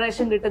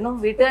 റെമ്യൂണറേഷൻ കിട്ടുന്നു,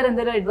 വീട്ടുകാർ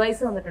എന്തെങ്കിലും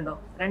അഡ്വൈസ് തന്നിട്ടുണ്ടോ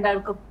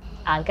രണ്ടാൾക്കും?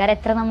 ആൾക്കാർ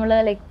എത്ര നമ്മൾ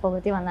ലൈക്ക്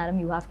പുറത്തി വന്നാലും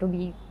you have to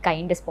be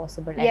kind as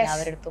possible.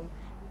 എല്ലാവരുടെ അടുത്തും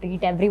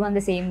treat everyone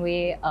the same way.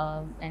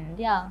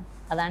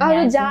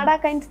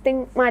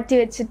 മാറ്റി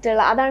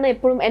വെച്ചിട്ടുള്ള അതാണ്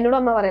എപ്പോഴും എന്നോട്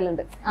അമ്മ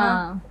പറയലുണ്ട്.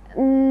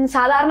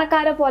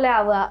 സാധാരണക്കാരെ പോലെ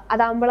ആവുക,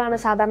 അതാകുമ്പോഴാണ്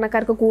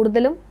സാധാരണക്കാർക്ക്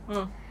കൂടുതലും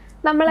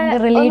നമ്മളെ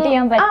റിലേറ്റ്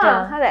ചെയ്യാൻ പറ്റുക.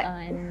 അതെ.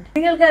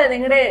 നിങ്ങൾക്ക്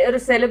നിങ്ങളുടെ ഒരു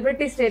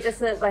സെലിബ്രിറ്റി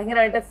സ്റ്റേറ്റസ്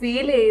ഭയങ്കരമായിട്ട്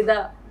ഫീൽ ചെയ്ത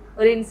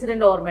ഒരു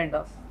ഇൻസിഡന്റ്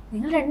ഓർമ്മയുണ്ടോ?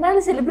 നിങ്ങൾ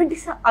രണ്ടാലും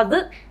സെലിബ്രിറ്റീസ്,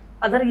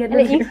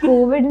 അതറിയാലോ. ഈ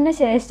കോവിഡിന്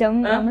ശേഷം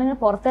നമ്മളിങ്ങനെ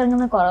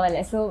പുറത്തിറങ്ങുന്നത്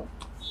കുറവല്ലേ. സോ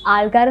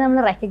ആൾക്കാർ നമ്മൾ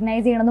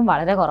റെക്കഗ്നൈസ് ചെയ്യണതും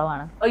വളരെ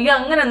കുറവാണ്. അയ്യോ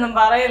അങ്ങനൊന്നും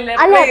പറയല്ലേ.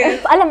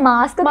 അല്ല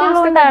മാസ്ക്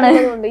ഉള്ളതുകൊണ്ടാണ്.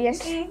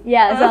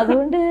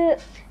 അതുകൊണ്ട്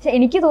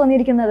എനിക്ക്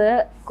തോന്നിയിരിക്കുന്നത്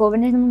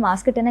കോവിഡിന് ശേഷം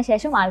മാസ്ക് ഇട്ടതിന്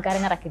ശേഷം ആൾക്കാരെ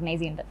റെക്കഗ്നൈസ്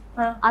ചെയ്യുന്നുണ്ട്.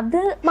 അത്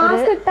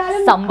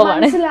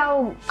സംഭവമാണ്.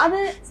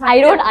 I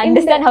don't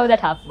understand how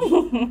that happen.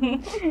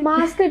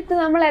 Mask ഇട്ട്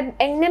നമ്മൾ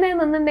എങ്ങനെ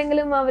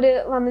നിന്നുണ്ടെങ്കിലും അവര്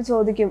വന്ന്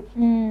ചോദിക്കും.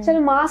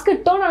 മാസ്ക്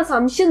ഇട്ടോണ്ടാണ്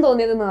സംശയം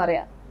തോന്നിയതെന്ന്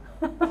പറയാ.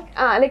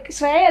 ലൈക്ക്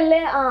ശ്രേയ അല്ലേ,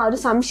 ഒരു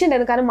സംശയം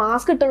ഉണ്ടായിരുന്നു. കാരണം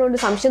മാസ്ക് ഇട്ടോണ്ട്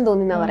സംശയം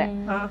തോന്നിയെന്നാ പറയാ.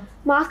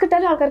 മാസ്ക്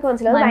ഇട്ടാലും ആൾക്കാർക്ക്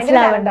മനസ്സിലാവും.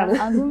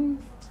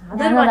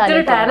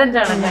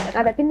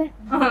 അതെ. പിന്നെ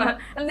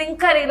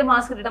നിങ്ങൾക്ക് ആരെങ്കിലും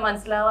മാസ്ക് ഇട്ടിട്ട്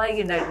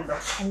മനസ്സിലാവായിട്ടുണ്ടോ?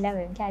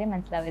 എല്ലാവരും എനിക്ക് ആരും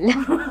മനസ്സിലാവില്ല.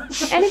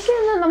 എനിക്ക്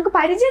നമുക്ക്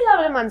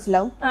പരിചയമുള്ളവരെ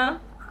മനസ്സിലാവും,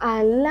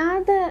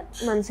 അല്ലാതെ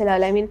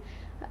മനസ്സിലാവില്ല. ഐ മീൻ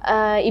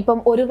ഇപ്പം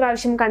ഒരു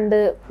പ്രാവശ്യം കണ്ട്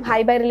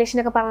ഹൈ ബൈ റിലേഷൻ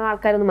ഒക്കെ പറഞ്ഞ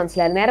ആൾക്കാരൊന്നും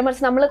മനസ്സിലാവില്ല. നേരെ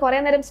മറിച്ച് നമ്മൾ കുറെ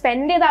നേരം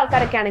സ്പെൻഡ് ചെയ്ത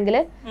ആൾക്കാരൊക്കെ ആണെങ്കിൽ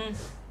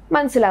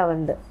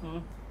മനസ്സിലാവുന്നുണ്ട്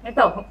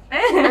കേട്ടോ.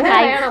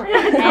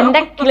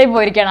 എന്റെ കിളി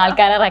പോയിരിക്കാണ്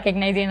ആൾക്കാരെ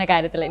റെക്കഗ്നൈസ് ചെയ്യുന്ന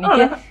കാര്യത്തിൽ.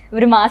 എനിക്ക്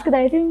ഒരു മാസ്ക്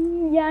താഴെ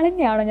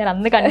ഇയാളെന്നെയാണോ ഞാൻ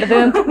അന്ന് കണ്ടത്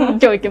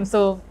ചോദിക്കും.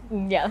 സോ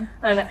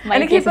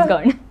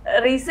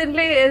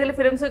റീസെന്റ് ഏതെങ്കിലും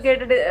ഫിലിംസ് ഒക്കെ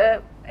ആയിട്ട്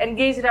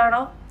എൻഗേജ്ഡ്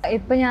ആണോ?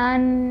 ഇപ്പൊ ഞാൻ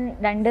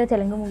 2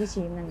 തെലുങ്ക് മൂവി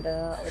ചെയ്യുന്നുണ്ട്.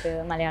 ഒരു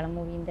മലയാളം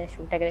മൂവിന്റെ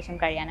ഷൂട്ട് ഏകദേശം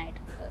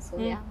കഴിയാനായിട്ടുണ്ട്. സോ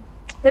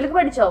തെലുങ്ക്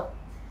പഠിച്ചോ?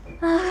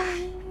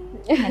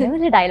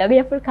 ഡയലോഗ്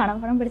എപ്പോഴും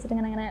കാണാൻ പഠിച്ചിട്ട്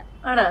അങ്ങനെ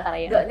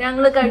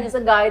ഞങ്ങള് കഴിഞ്ഞ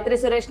ദിവസം ഗായത്രി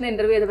സുരേഷിനെ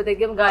ഇന്റർവ്യൂ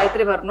ചെയ്തപ്പോഴത്തേക്കും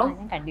ഗായത്രി പറഞ്ഞു,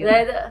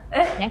 അതായത്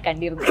ഞാൻ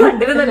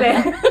കണ്ടിരുന്നല്ലേ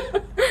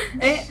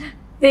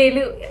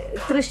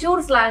തൃശ്ശൂർ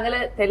സ്ലാങ്ങില്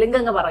തെലുങ്ക്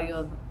അങ്ങ്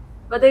പറയുമെന്ന്,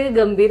 അപ്പത്തേക്ക്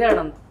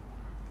ഗംഭീരാണെന്ന്.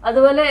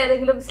 അതുപോലെ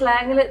ഏതെങ്കിലും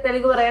സ്ലാങ്ങില്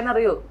തെലുങ്ക് പറയാൻ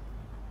അറിയോ?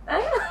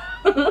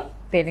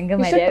 തെലുങ്ക്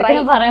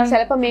പറയാം,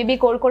 ചിലപ്പോ മേ ബി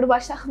കോഴിക്കോട്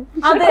ഭാഷ.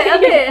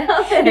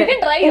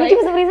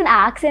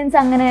 ആക്സെന്റ്സ്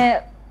അങ്ങനെ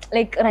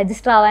ലൈക്ക്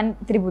രജിസ്റ്റർ ആവാൻ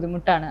ഇത്തിരി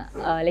ബുദ്ധിമുട്ടാണ്.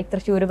 ലൈക്ക്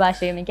തൃശ്ശൂർ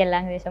ഭാഷയും എനിക്ക് എല്ലാം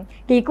ഏകദേശം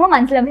കേൾക്കുമ്പോൾ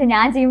മനസ്സിലാവും. പക്ഷെ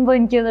ഞാൻ ചെയ്യുമ്പോൾ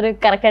എനിക്കതൊരു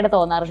കറക്റ്റ് ആയിട്ട്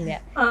തോന്നാറില്ല.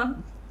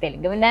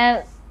 തെലുങ്ക് പിന്നെ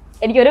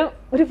എനിക്കൊരു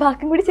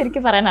വാക്കും കൂടി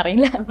ശരിക്കും പറയാൻ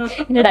അറിയില്ല,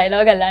 എന്റെ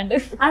ഡയലോഗ് അല്ലാണ്ട്.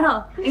 ആണോ?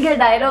 എനിക്ക്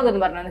ഡയലോഗ്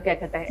എന്ന് പറഞ്ഞൊന്ന്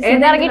കേക്കട്ടെ.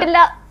 ഇറങ്ങിയിട്ടില്ല.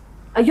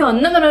 അയ്യോ,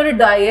 ഒന്നും പറഞ്ഞ ഒരു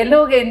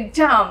ഡയലോഗ്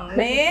എന്റെ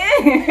അമ്മേ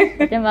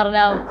ഞാൻ പറഞ്ഞ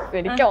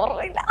എനിക്ക്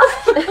ഓർമ്മയില്ല.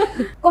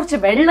 കുറച്ച്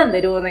വെള്ളം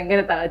തരുമോന്ന്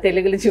എങ്ങനെ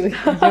തെലുങ്കിൽ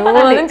ചോദിക്കുന്നത്?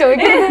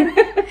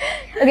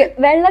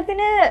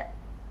 വെള്ളത്തിന്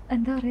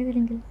എന്താ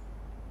പറയുന്നില്ലെങ്കിൽ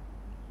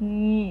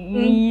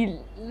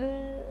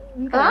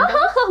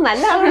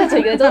നല്ല ആളോട്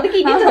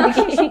ചോദിക്കുന്നത്.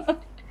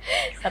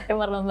 സത്യം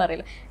പറഞ്ഞൊന്നും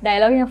അറിയില്ല.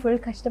 ഡയലോഗ് ഞാൻ ഫുൾ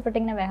കഷ്ടപ്പെട്ട്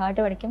ഇങ്ങനെ വെഹാട്ട്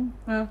പഠിക്കും,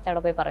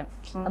 അവിടെ പോയി പറയും.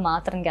 അത്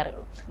മാത്രം എനിക്ക്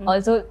അറിയുള്ളൂ.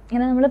 ഓൾസോ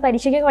ഇങ്ങനെ നമ്മള്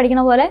പരീക്ഷയ്ക്ക്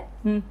പഠിക്കണ പോലെ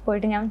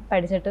പോയിട്ട് ഞാൻ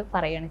പഠിച്ചിട്ട്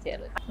പറയുകയാണ്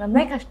ചെയ്യാറ്.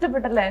 നന്നായി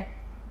കഷ്ടപ്പെട്ടല്ലേ?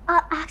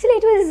 Actually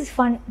it was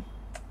fun.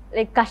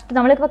 Like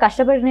നമ്മളിപ്പോ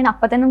കഷ്ടപ്പെട്ടിട്ടുണ്ടെങ്കിൽ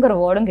അപ്പൊ തന്നെ നമുക്ക്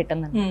റിവാർഡും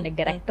കിട്ടുന്നുണ്ട്. ലൈക്ക്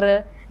ഡയറക്ടർ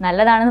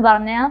നല്ലതാണെന്ന്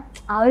പറഞ്ഞാൽ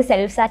ആ ഒരു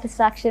self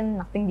satisfaction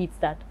nothing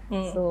beats that.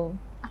 So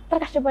അത്ര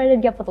കഷ്ടപ്പാട്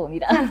എനിക്ക് അപ്പൊ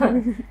തോന്നിയില്ല.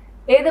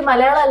 ഏത്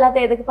മലയാളം അല്ലാത്ത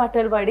ഏതൊക്കെ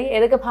പാട്ടുകൾ പാടി?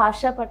 ഏതൊക്കെ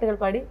ഭാഷാ പാട്ടുകൾ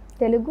പാടി?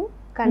 തെലുഗു,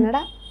 കന്നഡ,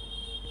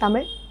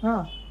 തമിഴ്.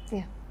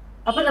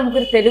 അപ്പൊ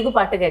നമുക്കൊരു തെലുഗു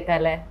പാട്ട്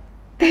കേൾക്കാല്ലേ?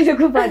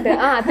 തെലുഗു പാട്ട്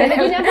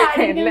തെലുഗു ഞാൻ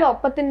പാടിയിരിക്കുന്നത്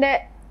ഒപ്പത്തിന്റെ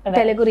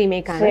തെലുഗു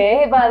റീമേക്ക് ആണ്.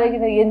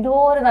 എന്തോ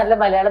ഒരു നല്ല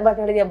മലയാളം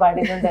പാട്ടുകൾ ഞാൻ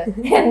പാടിയിട്ടുണ്ട്,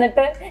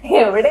 എന്നിട്ട്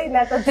എവിടെ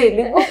ഇല്ലാത്ത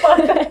തെലുഗു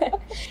പാട്ട്.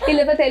 ഇല്ല,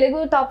 ഇപ്പൊ തെലുഗു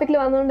ടോപ്പിക്കിൽ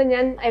വന്നുകൊണ്ട്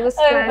ഞാൻ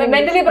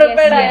മെന്റലി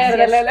പ്രിപ്പയർഡ്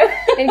ആയിരുന്നല്ലേ?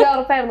 എനിക്ക്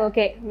ഉറപ്പായിരുന്നു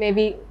ഓക്കെ മേ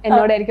ബി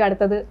എന്നോടായിരിക്കും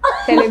അടുത്തത്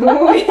തെലുഗു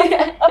മൂവി.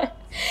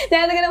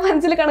 ഞാനിങ്ങനെ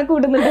മനസ്സിൽ കണക്ക്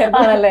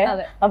കൂട്ടുന്നുണ്ടായിരുന്നല്ലേ?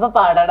 അപ്പൊ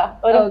പാടാടാ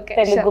ഒരു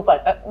തെലുഗു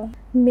പാട്ട്.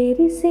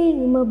 మెరిసే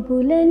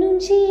మబ్బుల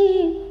నుంచి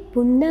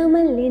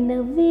పున్నమల్లి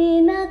నవ్వే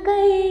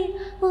నాకై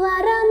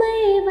వరమై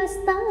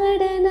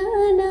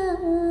వస్తాడనానా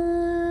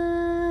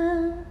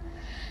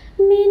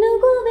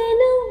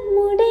మినుగువెను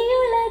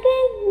ముడియొಳಗೆ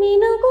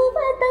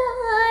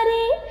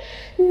ಮಿನುಗುವತಾರೆ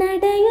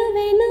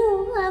ನಡೆಯುವೆನು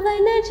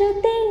ಅವನ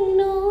ಜೊತೆ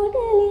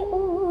ನೋಡಲಿ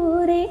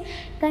ಊರೇ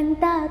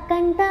ಕಂತ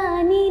ಕಂತ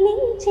ನೀನಿ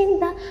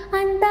ಚಿಂತ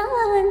ಅಂತ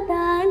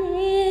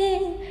ಅಂತಾನೆ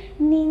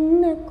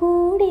ನಿನ್ನ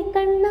ಕೂಡಿ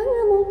ಕಣ್ಣ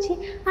ಮುಚ್ಚಿ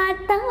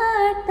ಆಟ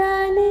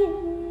ಆಡ್ತಾನೆ.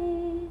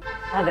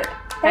 അതെ,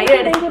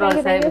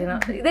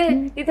 ഇത്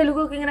ഈ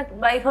തെലുഗൊക്കെ ഇങ്ങനെ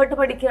ബൈ ഹാർട്ട്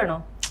പഠിക്കുകയാണോ?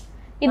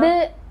 ഇത്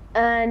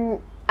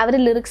അവര്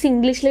ലിറിക്സ്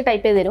ഇംഗ്ലീഷിൽ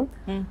ടൈപ്പ് ചെയ്ത് തരും.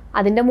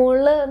 അതിന്റെ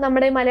മുകളില്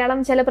നമ്മുടെ മലയാളം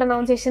ചില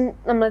പ്രൊനൗൺസിയേഷൻ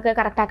നമ്മൾക്ക്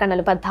കറക്റ്റ്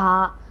ആക്കണ്ടല്ലോ. ഇപ്പൊ ധ,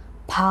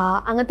 ഭ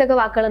അങ്ങനത്തെ ഒക്കെ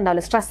വാക്കുകൾ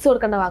ഉണ്ടാവല്ലോ, സ്ട്രെസ്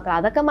കൊടുക്കേണ്ട വാക്കുകൾ.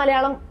 അതൊക്കെ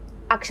മലയാളം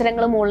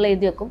അക്ഷരങ്ങൾ മുകളിൽ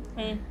എഴുതി വെക്കും.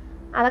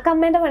 അതൊക്കെ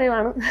അമ്മേന്റെ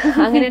പണികളാണ്.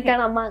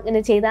 അങ്ങനെയൊക്കെയാണ് അമ്മ ഇങ്ങനെ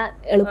ചെയ്താൽ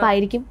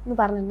എളുപ്പമായിരിക്കും എന്ന്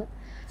പറഞ്ഞിരുന്നു.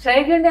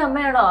 ശ്രേയയുടെ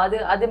അമ്മയാണോ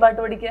ആദ്യം പാട്ട്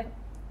പഠിക്കുക?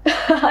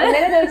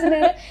 അങ്ങനെ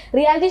ചോദിച്ചിട്ടുണ്ടെങ്കിൽ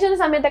റിയാലിറ്റി ഷോയുടെ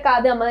സമയത്തൊക്കെ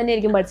ആദ്യം അമ്മ തന്നെ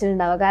ആയിരിക്കും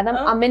പഠിച്ചിട്ടുണ്ടാവുക. കാരണം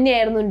അമ്മ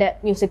തന്നെയായിരുന്നു എന്റെ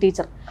മ്യൂസിക്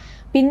ടീച്ചർ.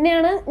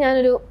 പിന്നെയാണ്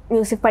ഞാനൊരു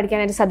മ്യൂസിക്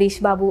പഠിക്കാനായിട്ട്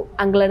Satheesh Babu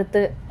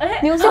അങ്കിളടുത്ത്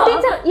music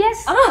teacher.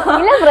 Yes,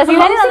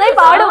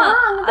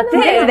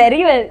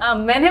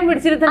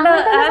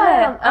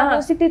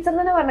 music teacher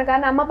തന്നെ പറഞ്ഞു.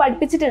 കാരണം അമ്മ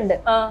പഠിപ്പിച്ചിട്ടുണ്ട്,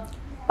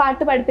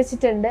 പാട്ട്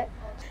പഠിപ്പിച്ചിട്ടുണ്ട്.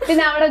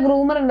 പിന്നെ അവിടെ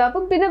ഗ്രൂമർ ഉണ്ടാവും.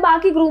 അപ്പം പിന്നെ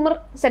ബാക്കി ഗ്രൂമർ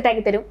സെറ്റ്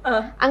ആക്കി തരും.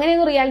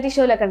 അങ്ങനെയൊന്നും റിയാലിറ്റി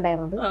ഷോയിലൊക്കെ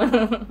ഉണ്ടായിരുന്നത്.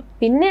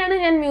 പിന്നെയാണ്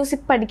ഞാൻ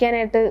മ്യൂസിക്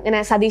പഠിക്കാനായിട്ട് ഇങ്ങനെ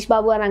സതീഷ്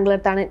ബാബു പറഞ്ഞ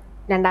അങ്കിളടുത്താണ്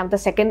രണ്ടാമത്തെ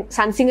സെക്കൻഡ്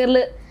സൺസിംഗറിൽ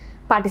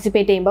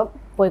പാർട്ടിസിപ്പേറ്റ് ചെയ്യുമ്പോൾ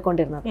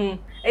പോയിക്കൊണ്ടിരുന്നത്.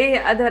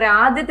 എന്താ പറയാ,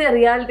 ആദ്യത്തെ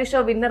റിയാലിറ്റി ഷോ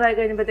വിന്നർ ആയി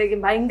കഴിഞ്ഞപ്പോഴത്തേക്കും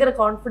ഭയങ്കര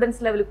കോൺഫിഡൻസ്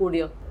ലെവൽ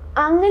കൂടിയോ?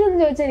 അങ്ങനെയൊന്നും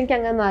ചോദിച്ചാൽ എനിക്ക്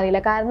അങ്ങനൊന്നും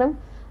അറിയില്ല. കാരണം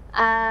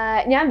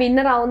ഞാൻ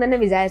വിന്നർ ആവും തന്നെ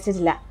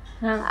വിചാരിച്ചിട്ടില്ല.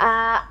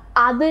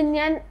 അത്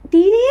ഞാൻ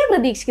തീരെ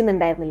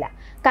പ്രതീക്ഷിക്കുന്നുണ്ടായിരുന്നില്ല.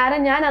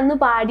 കാരണം ഞാൻ അന്ന്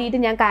പാടിയിട്ട്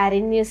ഞാൻ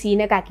കരഞ്ഞ്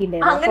സീനൊക്കെ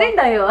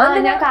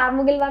ആക്കിയിട്ടുണ്ടായിരുന്നു. ഞാൻ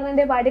കാർമുകിൽ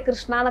വർണ്ണന്റെ പാടി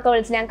കൃഷ്ണ എന്നൊക്കെ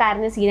വിളിച്ച് ഞാൻ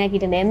കരഞ്ഞ്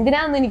സീനാക്കിയിട്ടുണ്ട്.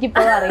 എന്തിനാന്ന്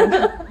എനിക്കിപ്പോഴും അറിയില്ല.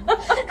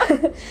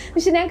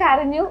 പക്ഷെ ഞാൻ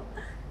കരഞ്ഞു.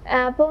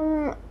 അപ്പം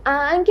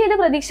എനിക്ക് എന്റെ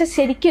പ്രതീക്ഷ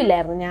ശരിക്കും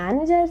ഇല്ലായിരുന്നു. ഞാൻ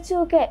വിചാരിച്ചു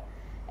ഓക്കെ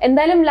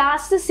എന്തായാലും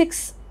ലാസ്റ്റ് 6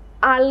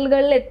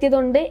 ആളുകളിൽ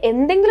എത്തിയതുകൊണ്ട്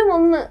എന്തെങ്കിലും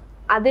ഒന്ന്,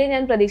 അതേ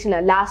ഞാൻ പ്രതീക്ഷയില്ല.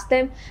 ലാസ്റ്റ്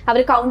ടൈം അവർ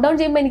കൗണ്ട് ഡൗൺ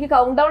ചെയ്യുമ്പോൾ എനിക്ക്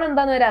കൗണ്ട് ഡൗൺ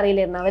എന്താന്ന് വരെ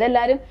അറിയില്ലായിരുന്നു.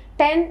 അവരെല്ലാവരും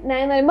 10,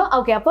 9 എന്ന് പറയുമ്പോൾ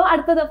ഓക്കെ അപ്പോൾ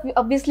അടുത്തത്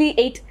ഒബ്വിയസ്ലി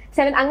 8,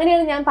 7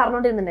 അങ്ങനെയാണ് ഞാൻ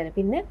പറഞ്ഞുകൊണ്ടിരുന്നുണ്ടായിരുന്നു.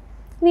 പിന്നെ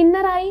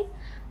വിന്നറായി.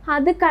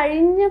 അത്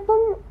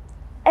കഴിഞ്ഞപ്പം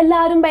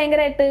എല്ലാവരും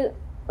ഭയങ്കരമായിട്ട്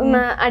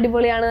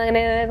അടിപൊളിയാണ്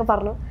അങ്ങനെയൊക്കെ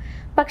പറഞ്ഞു.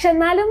 പക്ഷെ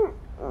എന്നാലും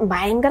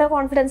ഭയങ്കര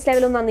കോൺഫിഡൻസ്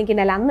ലെവലൊന്നും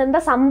അന്നിക്കുന്നില്ല. അന്ന് എന്താ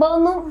സംഭവം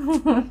ഒന്നും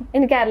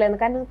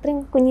എനിക്കറിയില്ലായിരുന്നു. കാരണം അത്രയും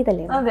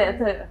കുഞ്ഞിതല്ലേ. അതെ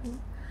അതെ.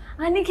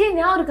 എനിക്ക്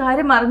ഞാൻ ഒരു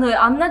കാര്യം മറന്നുപോയി.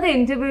 അന്നത്തെ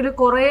ഇന്റർവ്യൂവിൽ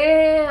കുറെ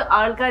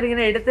ആൾക്കാർ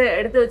ഇങ്ങനെ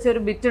എടുത്ത് വെച്ച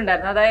ഒരു ബിറ്റ്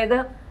ഉണ്ടായിരുന്നു. അതായത്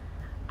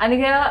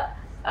അനിക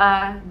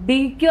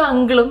DQ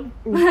അങ്കിളും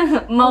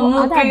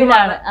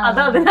മമ്മൂക്കയിലാണ്, അത്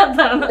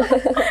അതിനകത്താണ്.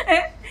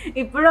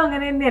 ഇപ്പോഴും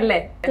അങ്ങനെ തന്നെയല്ലേ?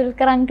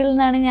 ദുൽഖർ അങ്കിൾ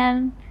എന്നാണ് ഞാൻ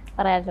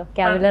പറയാലോ,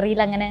 കാബുലറിയിൽ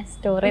അങ്ങനെ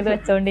സ്റ്റോർ ചെയ്ത്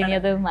വെച്ചോണ്ട് ഇനി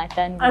അത്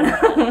മാറ്റാൻ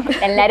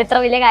എല്ലാരും ഇത്ര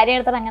വലിയ കാര്യം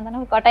എടുത്താൽ അങ്ങനെ തന്നെ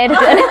കോട്ടയത്ത്.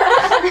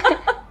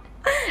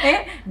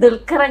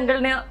 ദുൽഖർ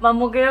അങ്കിളിനെ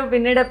മമ്മൂക്കയോ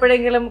പിന്നീട്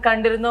എപ്പോഴെങ്കിലും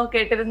കണ്ടിരുന്നോ,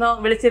 കേട്ടിരുന്നോ,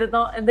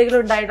 വിളിച്ചിരുന്നോ, എന്തെങ്കിലും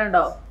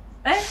ഉണ്ടായിട്ടുണ്ടോ?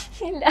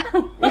 ഇല്ല,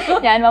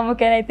 ഞാൻ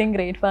മമ്മൂക്കനെ ഐ തിങ്ക്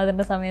ഗ്രേറ്റ്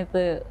ഫാദറിന്റെ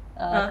സമയത്ത്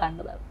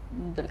കണ്ടതാണ്.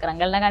 ദുൽഖർ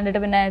അങ്കിളിനെ കണ്ടിട്ട്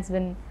പിന്നെ it's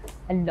been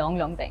a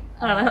long time.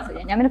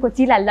 ഞാൻ പിന്നെ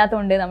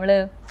കൊച്ചിയിലല്ലാത്തതുകൊണ്ട് നമ്മള്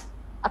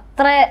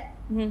അത്ര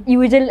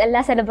യൂഷ്വൽ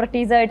എല്ലാ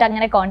സെലിബ്രിറ്റീസുമായിട്ട്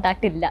അങ്ങനെ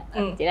കോണ്ടാക്ട് ഇല്ല.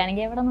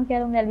 കൊച്ചിയിലാണെങ്കിൽ എവിടെ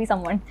നോക്കിയാലും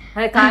someone.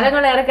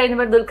 കാലങ്ങളേറെ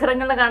കഴിഞ്ഞപ്പോൾ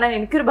ദുൽഖറിനെ കാണാൻ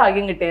എനിക്കൊരു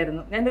ഭാഗ്യം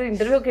കിട്ടിയായിരുന്നു. ഞാനൊരു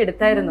ഇന്റർവ്യൂ ഒക്കെ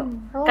എടുത്തായിരുന്നു.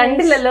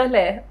 കണ്ടില്ലല്ലോ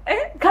അല്ലേ?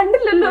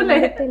 കണ്ടില്ലല്ലോ അല്ലേ?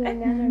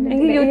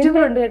 എനിക്ക്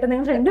യൂട്യൂബിലുണ്ട് കേട്ടോ,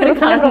 നിങ്ങൾ രണ്ടുപേരും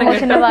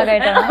പ്രൊമോഷന്റെ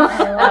ഭാഗമായിട്ടാണ്.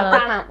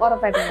 കാണാം,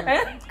 ഉറപ്പായിട്ടും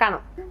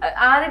കാണാം.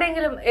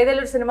 ആരുടെയെങ്കിലും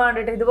ഏതെങ്കിലും ഒരു സിനിമ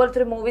കണ്ടിട്ട് ഇതുപോലത്തെ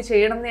ഒരു മൂവി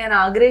ചെയ്യണം എന്ന് ഞാൻ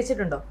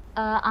ആഗ്രഹിച്ചിട്ടുണ്ടോ?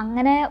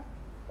 അങ്ങനെ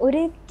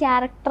ഒരു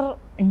ക്യാരക്ടർ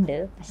ഉണ്ട്,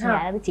 പക്ഷെ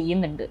ഞാനത്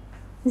ചെയ്യുന്നുണ്ട്.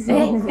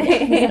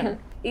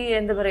 ഈ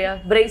എന്താ പറയാ,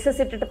 ബ്രേസസ്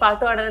ഇട്ടിട്ട്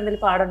പാട്ട് പാടാൻ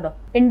എന്തെങ്കിലും പാടുണ്ടോ?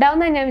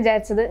 ഉണ്ടാവുന്ന ഞാൻ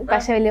വിചാരിച്ചത്,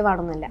 പക്ഷെ വലിയ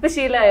പാടൊന്നുമില്ല. ഇപ്പൊ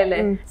ശീലമായല്ലേ?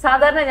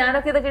 സാധാരണ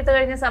ഞാനൊക്കെ ഇതൊക്കെ ഇട്ട്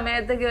കഴിഞ്ഞ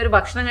സമയത്തേക്ക് ഒരു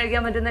ഭക്ഷണം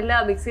കഴിക്കാൻ പറ്റുന്നില്ല,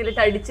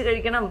 മിക്സിയിലിട്ട് അടിച്ച്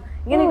കഴിക്കണം,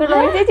 ഇങ്ങനെയൊക്കെയുള്ള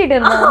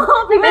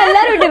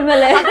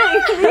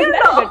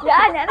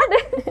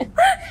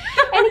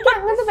എനിക്ക്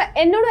അങ്ങനത്തെ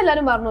എന്നോട്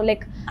എല്ലാരും പറഞ്ഞു,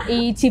 ലൈക്ക്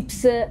ഈ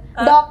ചിപ്സ്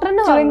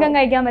ഡോക്ടറിന് ചൂയിങ്കം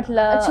കഴിക്കാൻ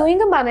പറ്റില്ല,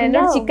 ചൂയിങ്കം പറഞ്ഞു,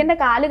 എന്നോട് ചിക്കന്റെ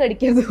കാല്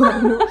കടിക്കരുത്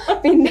പറഞ്ഞു,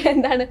 പിന്നെ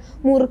എന്താണ്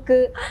മുറുക്ക്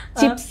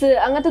ചിപ്സ്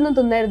അങ്ങനത്തെ ഒന്നും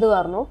തിന്നരുത്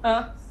പറഞ്ഞു.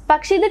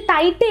 പക്ഷെ ഇത്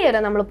ടൈറ്റ്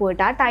ചെയ്യണം നമ്മൾ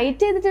പോയിട്ട്. ആ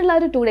ടൈറ്റ് ചെയ്തിട്ടുള്ള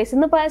ഒരു 2 days,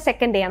 ഇന്നിപ്പോ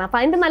സെക്കൻഡ് ഡേ ആണ്. അപ്പൊ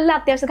അതിന്റെ നല്ല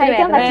അത്യാവശ്യത്തിന്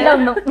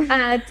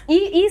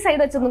ഈ സൈഡ്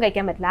വെച്ചൊന്നും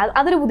കഴിക്കാൻ പറ്റില്ല,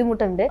 അതൊരു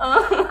ബുദ്ധിമുട്ടുണ്ട്.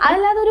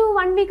 അതല്ലാതെ ഒരു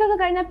 1 week ഒക്കെ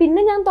കഴിഞ്ഞാൽ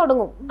പിന്നെ ഞാൻ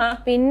തുടങ്ങും.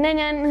 പിന്നെ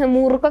ഞാൻ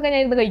മുറുക്കൊക്കെ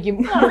ഞാൻ ഇത് കഴിക്കും.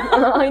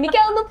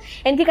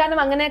 എനിക്ക്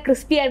കാരണം അങ്ങനെ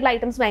ക്രിസ്പി ആയിട്ടുള്ള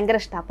ഐറ്റംസ് ഭയങ്കര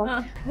ഇഷ്ടം. അപ്പം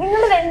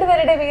നിങ്ങൾ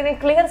രണ്ടുപേരുടെ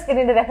ക്ലിയർ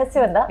സ്കിന്നിന്റെ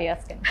രഹസ്യം എന്താ?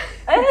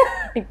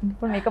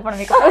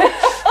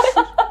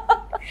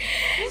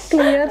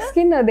 ക്ലിയർ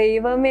സ്കിൻ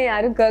ദൈവമേ,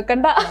 ആരും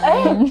കേക്കണ്ട.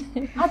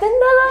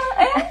 അതെന്താ?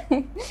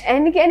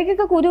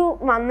 എനിക്കൊക്കെ കുരു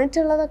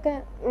വന്നിട്ടുള്ളതൊക്കെ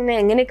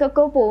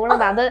എങ്ങനെയൊക്കെ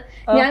പോകണത്. അത്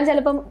ഞാൻ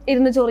ചിലപ്പം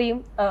ഇരുന്ന് ചൊറിയും,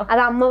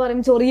 അത് അമ്മ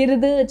പറയും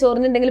ചൊറിയരുത്,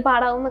 ചൊറിഞ്ഞിട്ടുണ്ടെങ്കിൽ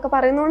പാടാവും എന്നൊക്കെ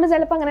പറയുന്നതുകൊണ്ട്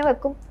ചിലപ്പോ അങ്ങനെ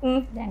വെക്കും.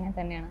 അങ്ങനെ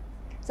തന്നെയാണ്.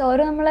 സോ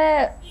ഒരു നമ്മള്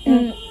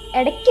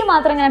ഇടയ്ക്ക്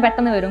മാത്രം ഇങ്ങനെ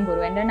പെട്ടെന്ന് വരും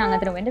കുരു. എന്റെ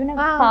അങ്ങനത്തെ എന്റെ പിന്നെ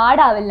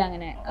പാടാവില്ല,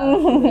 അങ്ങനെ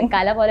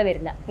കല പോലെ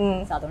വരില്ല.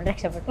 അതുകൊണ്ട്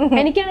രക്ഷപ്പെട്ടു.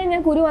 എനിക്കാണെങ്കിൽ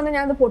ഞാൻ കുരു വന്നാൽ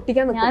ഞാൻ അത്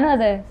പൊട്ടിക്കാൻ, ഞാനും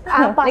അതെ.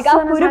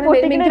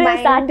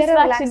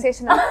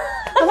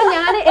 അപ്പൊ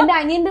ഞാൻ എന്റെ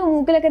അനിയന്റെ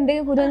മൂക്കിലൊക്കെ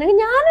എന്തെങ്കിലും കുരു വന്നെങ്കിൽ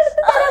ഞാൻ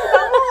എടുത്ത്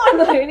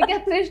എനിക്ക്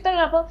അത്ര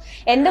ഇഷ്ടമാണ്. അപ്പൊ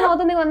എന്റെ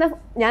മുഖത്തൊന്നും വന്ന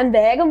ഞാൻ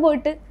വേഗം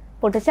പോയിട്ട്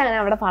പൊട്ടിച്ച് അങ്ങനെ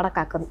അവിടെ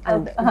പാടക്കാക്കുന്നു.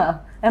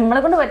 നമ്മളെ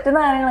കൊണ്ട് പറ്റുന്ന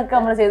കാര്യങ്ങളൊക്കെ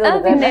നമ്മൾ ചെയ്തു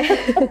കൊടുക്കാം.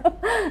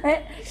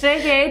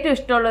 ശ്രേയക്ക് ഏറ്റവും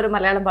ഇഷ്ടമുള്ള ഒരു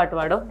മലയാളം പാട്ട്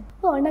പാടും?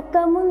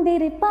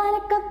 ഉണക്കമുന്തിരി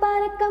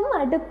പാലക്കം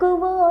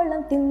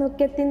അടുക്കുവോളം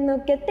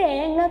തിന്നുക്കെ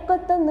തേങ്ങ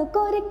കൊത്തൊന്നു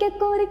കോരിക്ക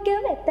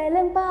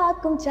വെത്തലും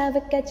പാക്കും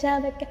ചവക്ക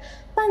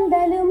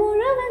പന്തല്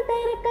മുഴുവൻ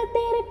തിരക്ക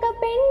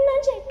പെണ്ണും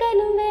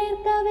ചെക്കനും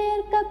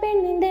വേർക്ക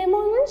പെണ്ണിന്റെ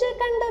മുഞ്ച്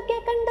കണ്ടൊക്കെ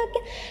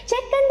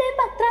ചെക്കന്റെ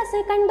പത്രാസ്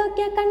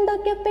കണ്ടൊക്കെ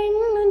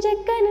പെണ്ണും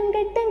ചെക്കനും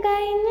കെട്ടും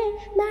കഴിഞ്ഞ്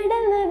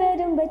നടന്നു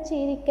വരുമ്പോ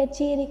ചിരിക്ക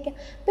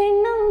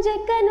പെണ്ണും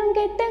ചെക്കനും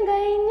കെട്ടും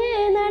കഴിഞ്ഞ്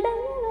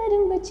നടന്നു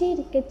വരുമ്പോ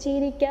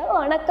ചിരിക്ക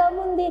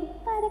ഉണക്കമുന്തിരി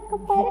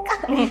പരക്ക.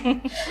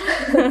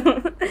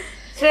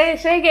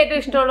 ശ്രേയക്ക് ഏറ്റവും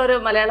ഇഷ്ടമുള്ള ഒരു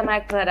മലയാളം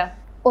ആക്ടർ ആരാ?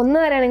 ഒന്ന്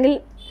വരാണെങ്കിൽ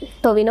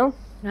ടൊവിനോ,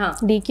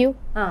 DQ.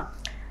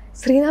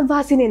 ശ്രീനാഥ്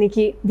ബാസിനെ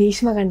എനിക്ക്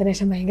ഭീഷ്മ കണ്ട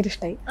ശേഷം ഭയങ്കര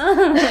ഇഷ്ടമായി.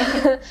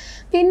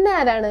 പിന്നെ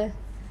ആരാണ്?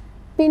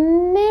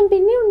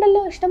 പിന്നെയും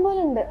ഉണ്ടല്ലോ, ഇഷ്ടം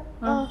പോലെ ഉണ്ട്.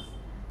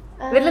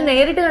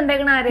 നേരിട്ട്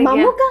കണ്ടേക്കണ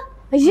മമ്മൂക്ക.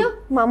 അയ്യോ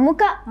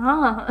മമ്മൂക്ക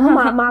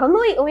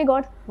മറന്നുപോയി. Oh my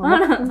God.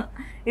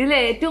 ഇതിൽ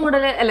ഏറ്റവും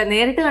കൂടുതൽ അല്ല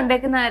നേരിട്ട്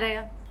കണ്ടേക്കുന്ന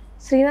ആരെയാ?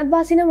 ശ്രീനാഥ്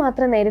ബാസിനെ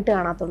മാത്രമേ നേരിട്ട്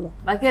കാണാത്തുള്ളൂ,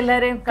 ബാക്കി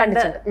എല്ലാരെയും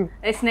കണ്ടിട്ടുണ്ട്.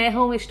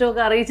 സ്നേഹവും ഇഷ്ടവും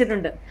ഒക്കെ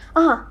അറിയിച്ചിട്ടുണ്ട്.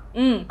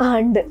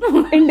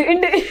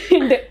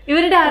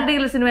 ഇവരുടെ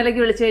ആരുടെയെങ്കിലും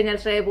സിനിമയിലേക്ക് വിളിച്ചു കഴിഞ്ഞാൽ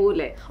ശ്രേയ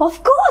പോവില്ലേ? Of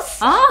course.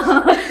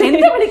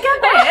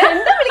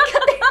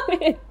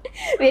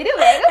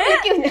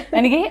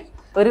 എനിക്ക്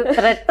ഒരു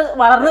ത്രെട്ട്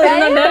വളർന്നു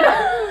വരുന്നുണ്ട്.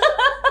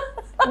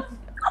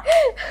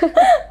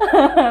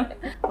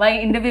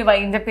 ഇന്റർവ്യൂ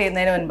വൈൻഡപ്പ്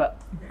ചെയ്യുന്നതിന് മുൻപ്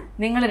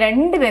നിങ്ങൾ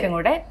രണ്ടുപേരും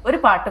കൂടെ ഒരു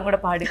പാട്ടും കൂടെ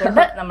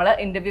പാടിക്കൊണ്ട് നമ്മള്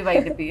ഇന്റർവ്യൂ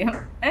വൈൻഡപ്പ് ചെയ്യും.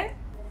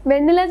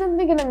 വെണ്ണില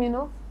ചന്ദ്രിക്കണം, you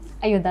know.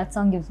 അയ്യോ, that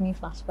song gives me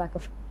flashback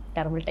of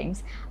terrible times.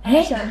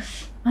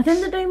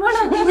 അതെന്ത്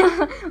ടൈമാണ്?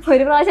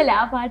 ഒരു പ്രാവശ്യം ആ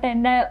പാട്ട്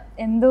എന്റെ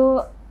എന്തോ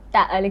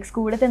ലൈക്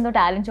സ്കൂളത്തെ എന്തോ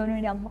ടാലന്റ് ഷോന്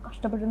വേണ്ടി അമ്മ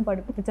കഷ്ടപ്പെട്ട്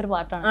പഠിപ്പിച്ചൊരു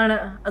പാട്ടാണ്.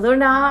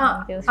 അതുകൊണ്ട് ആ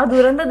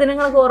ദുരന്ത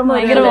ദിനങ്ങളൊക്കെ ഓർമ്മ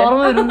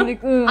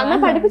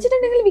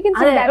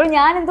പഠിപ്പിച്ചിട്ടുണ്ടെങ്കിൽ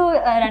ഞാൻ എന്തോ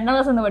 2ാം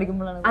ക്ലാസ് എന്ന്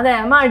പഠിക്കുമ്പോഴാണ്. അതെ,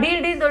 അമ്മ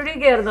അടിയിടിയും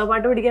തൊഴിയൊക്കെ ആയിരുന്നോ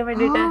പാട്ട് പഠിക്കാൻ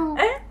വേണ്ടിട്ട്?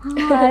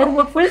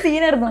 ഫുൾ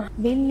സീനായിരുന്നു.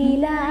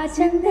 വെള്ളില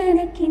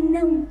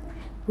ചന്ദനക്കിണ്ണം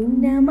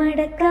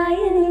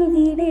പുന്നമടക്കായലിൽ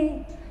വീട്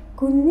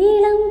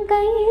കുഞ്ഞിളം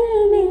കയ്യിൽ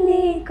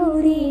മെല്ലെ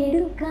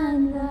കോരിയെടുക്കാൻ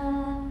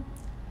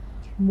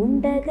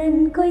മുണ്ടകൻ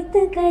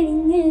കൊയ്ത്ത്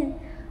കഴിഞ്ഞ്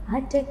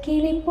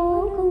ആറ്റക്കിളി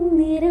പോകും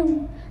നേരം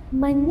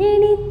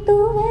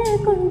മഞ്ഞണിത്തൂവൽ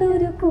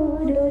കൊണ്ടൊരു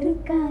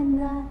കൂടൊരുക്കാൻ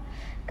വാ,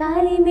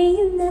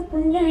 കാലിമേയുന്ന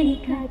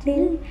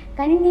പുല്ലാണിക്കാട്ടിൽ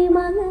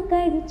കണ്ണിമാങ്ങ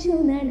കഴിച്ചു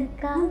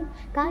നടക്കാം,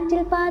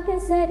 കാറ്റിൽ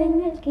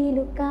പാദസരങ്ങൾ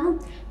കീലുക്കാം,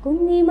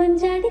 കുഞ്ഞി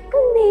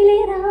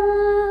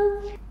മഞ്ചാടിക്കുന്നിലേറാം.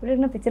 ഇവിടെ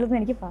ഇരുന്ന പിക്ചറൊന്നും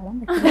എനിക്ക് പാടാൻ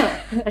പറ്റില്ല.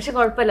 പക്ഷെ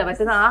കുഴപ്പമില്ല,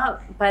 മറ്റേത് ആ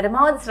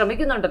പരമാവധി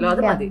ശ്രമിക്കുന്നുണ്ടല്ലോ,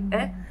 അത് മതി.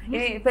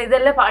 ഇനി ഇപ്പൊ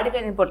ഇതെല്ലാം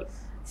പാടിക്കഴിഞ്ഞപ്പോൾ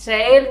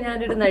ശ്രേയയിൽ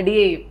ഞാനൊരു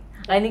നടിയെയും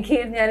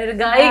അനിഖയിൽ ഞാനൊരു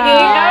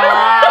ഗായികയും,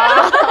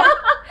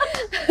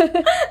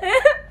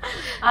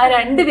 ആ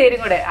രണ്ടുപേരും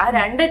കൂടെ, ആ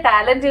രണ്ട്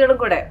ടാലന്റുകളും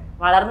കൂടെ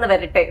വളർന്നു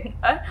വരട്ടെ.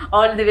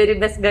 All the very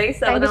best guys.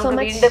 നമുക്ക്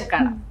വീണ്ടും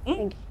കാണാം.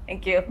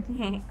 Thank you.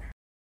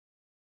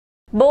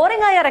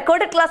 ബോറിംഗ് ആയ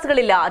റെക്കോർഡഡ്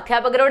ക്ലാസ്സുകളില്ല,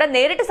 അധ്യാപകരോട്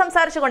നേരിട്ട്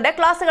സംസാരിച്ചുകൊണ്ട്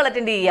ക്ലാസ്സുകൾ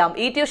അറ്റൻഡ് ചെയ്യാം.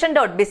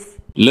 eTuition.biz.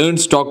 Learn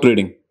stock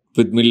trading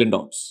with $1 million.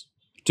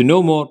 To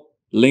know more,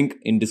 link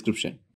in description.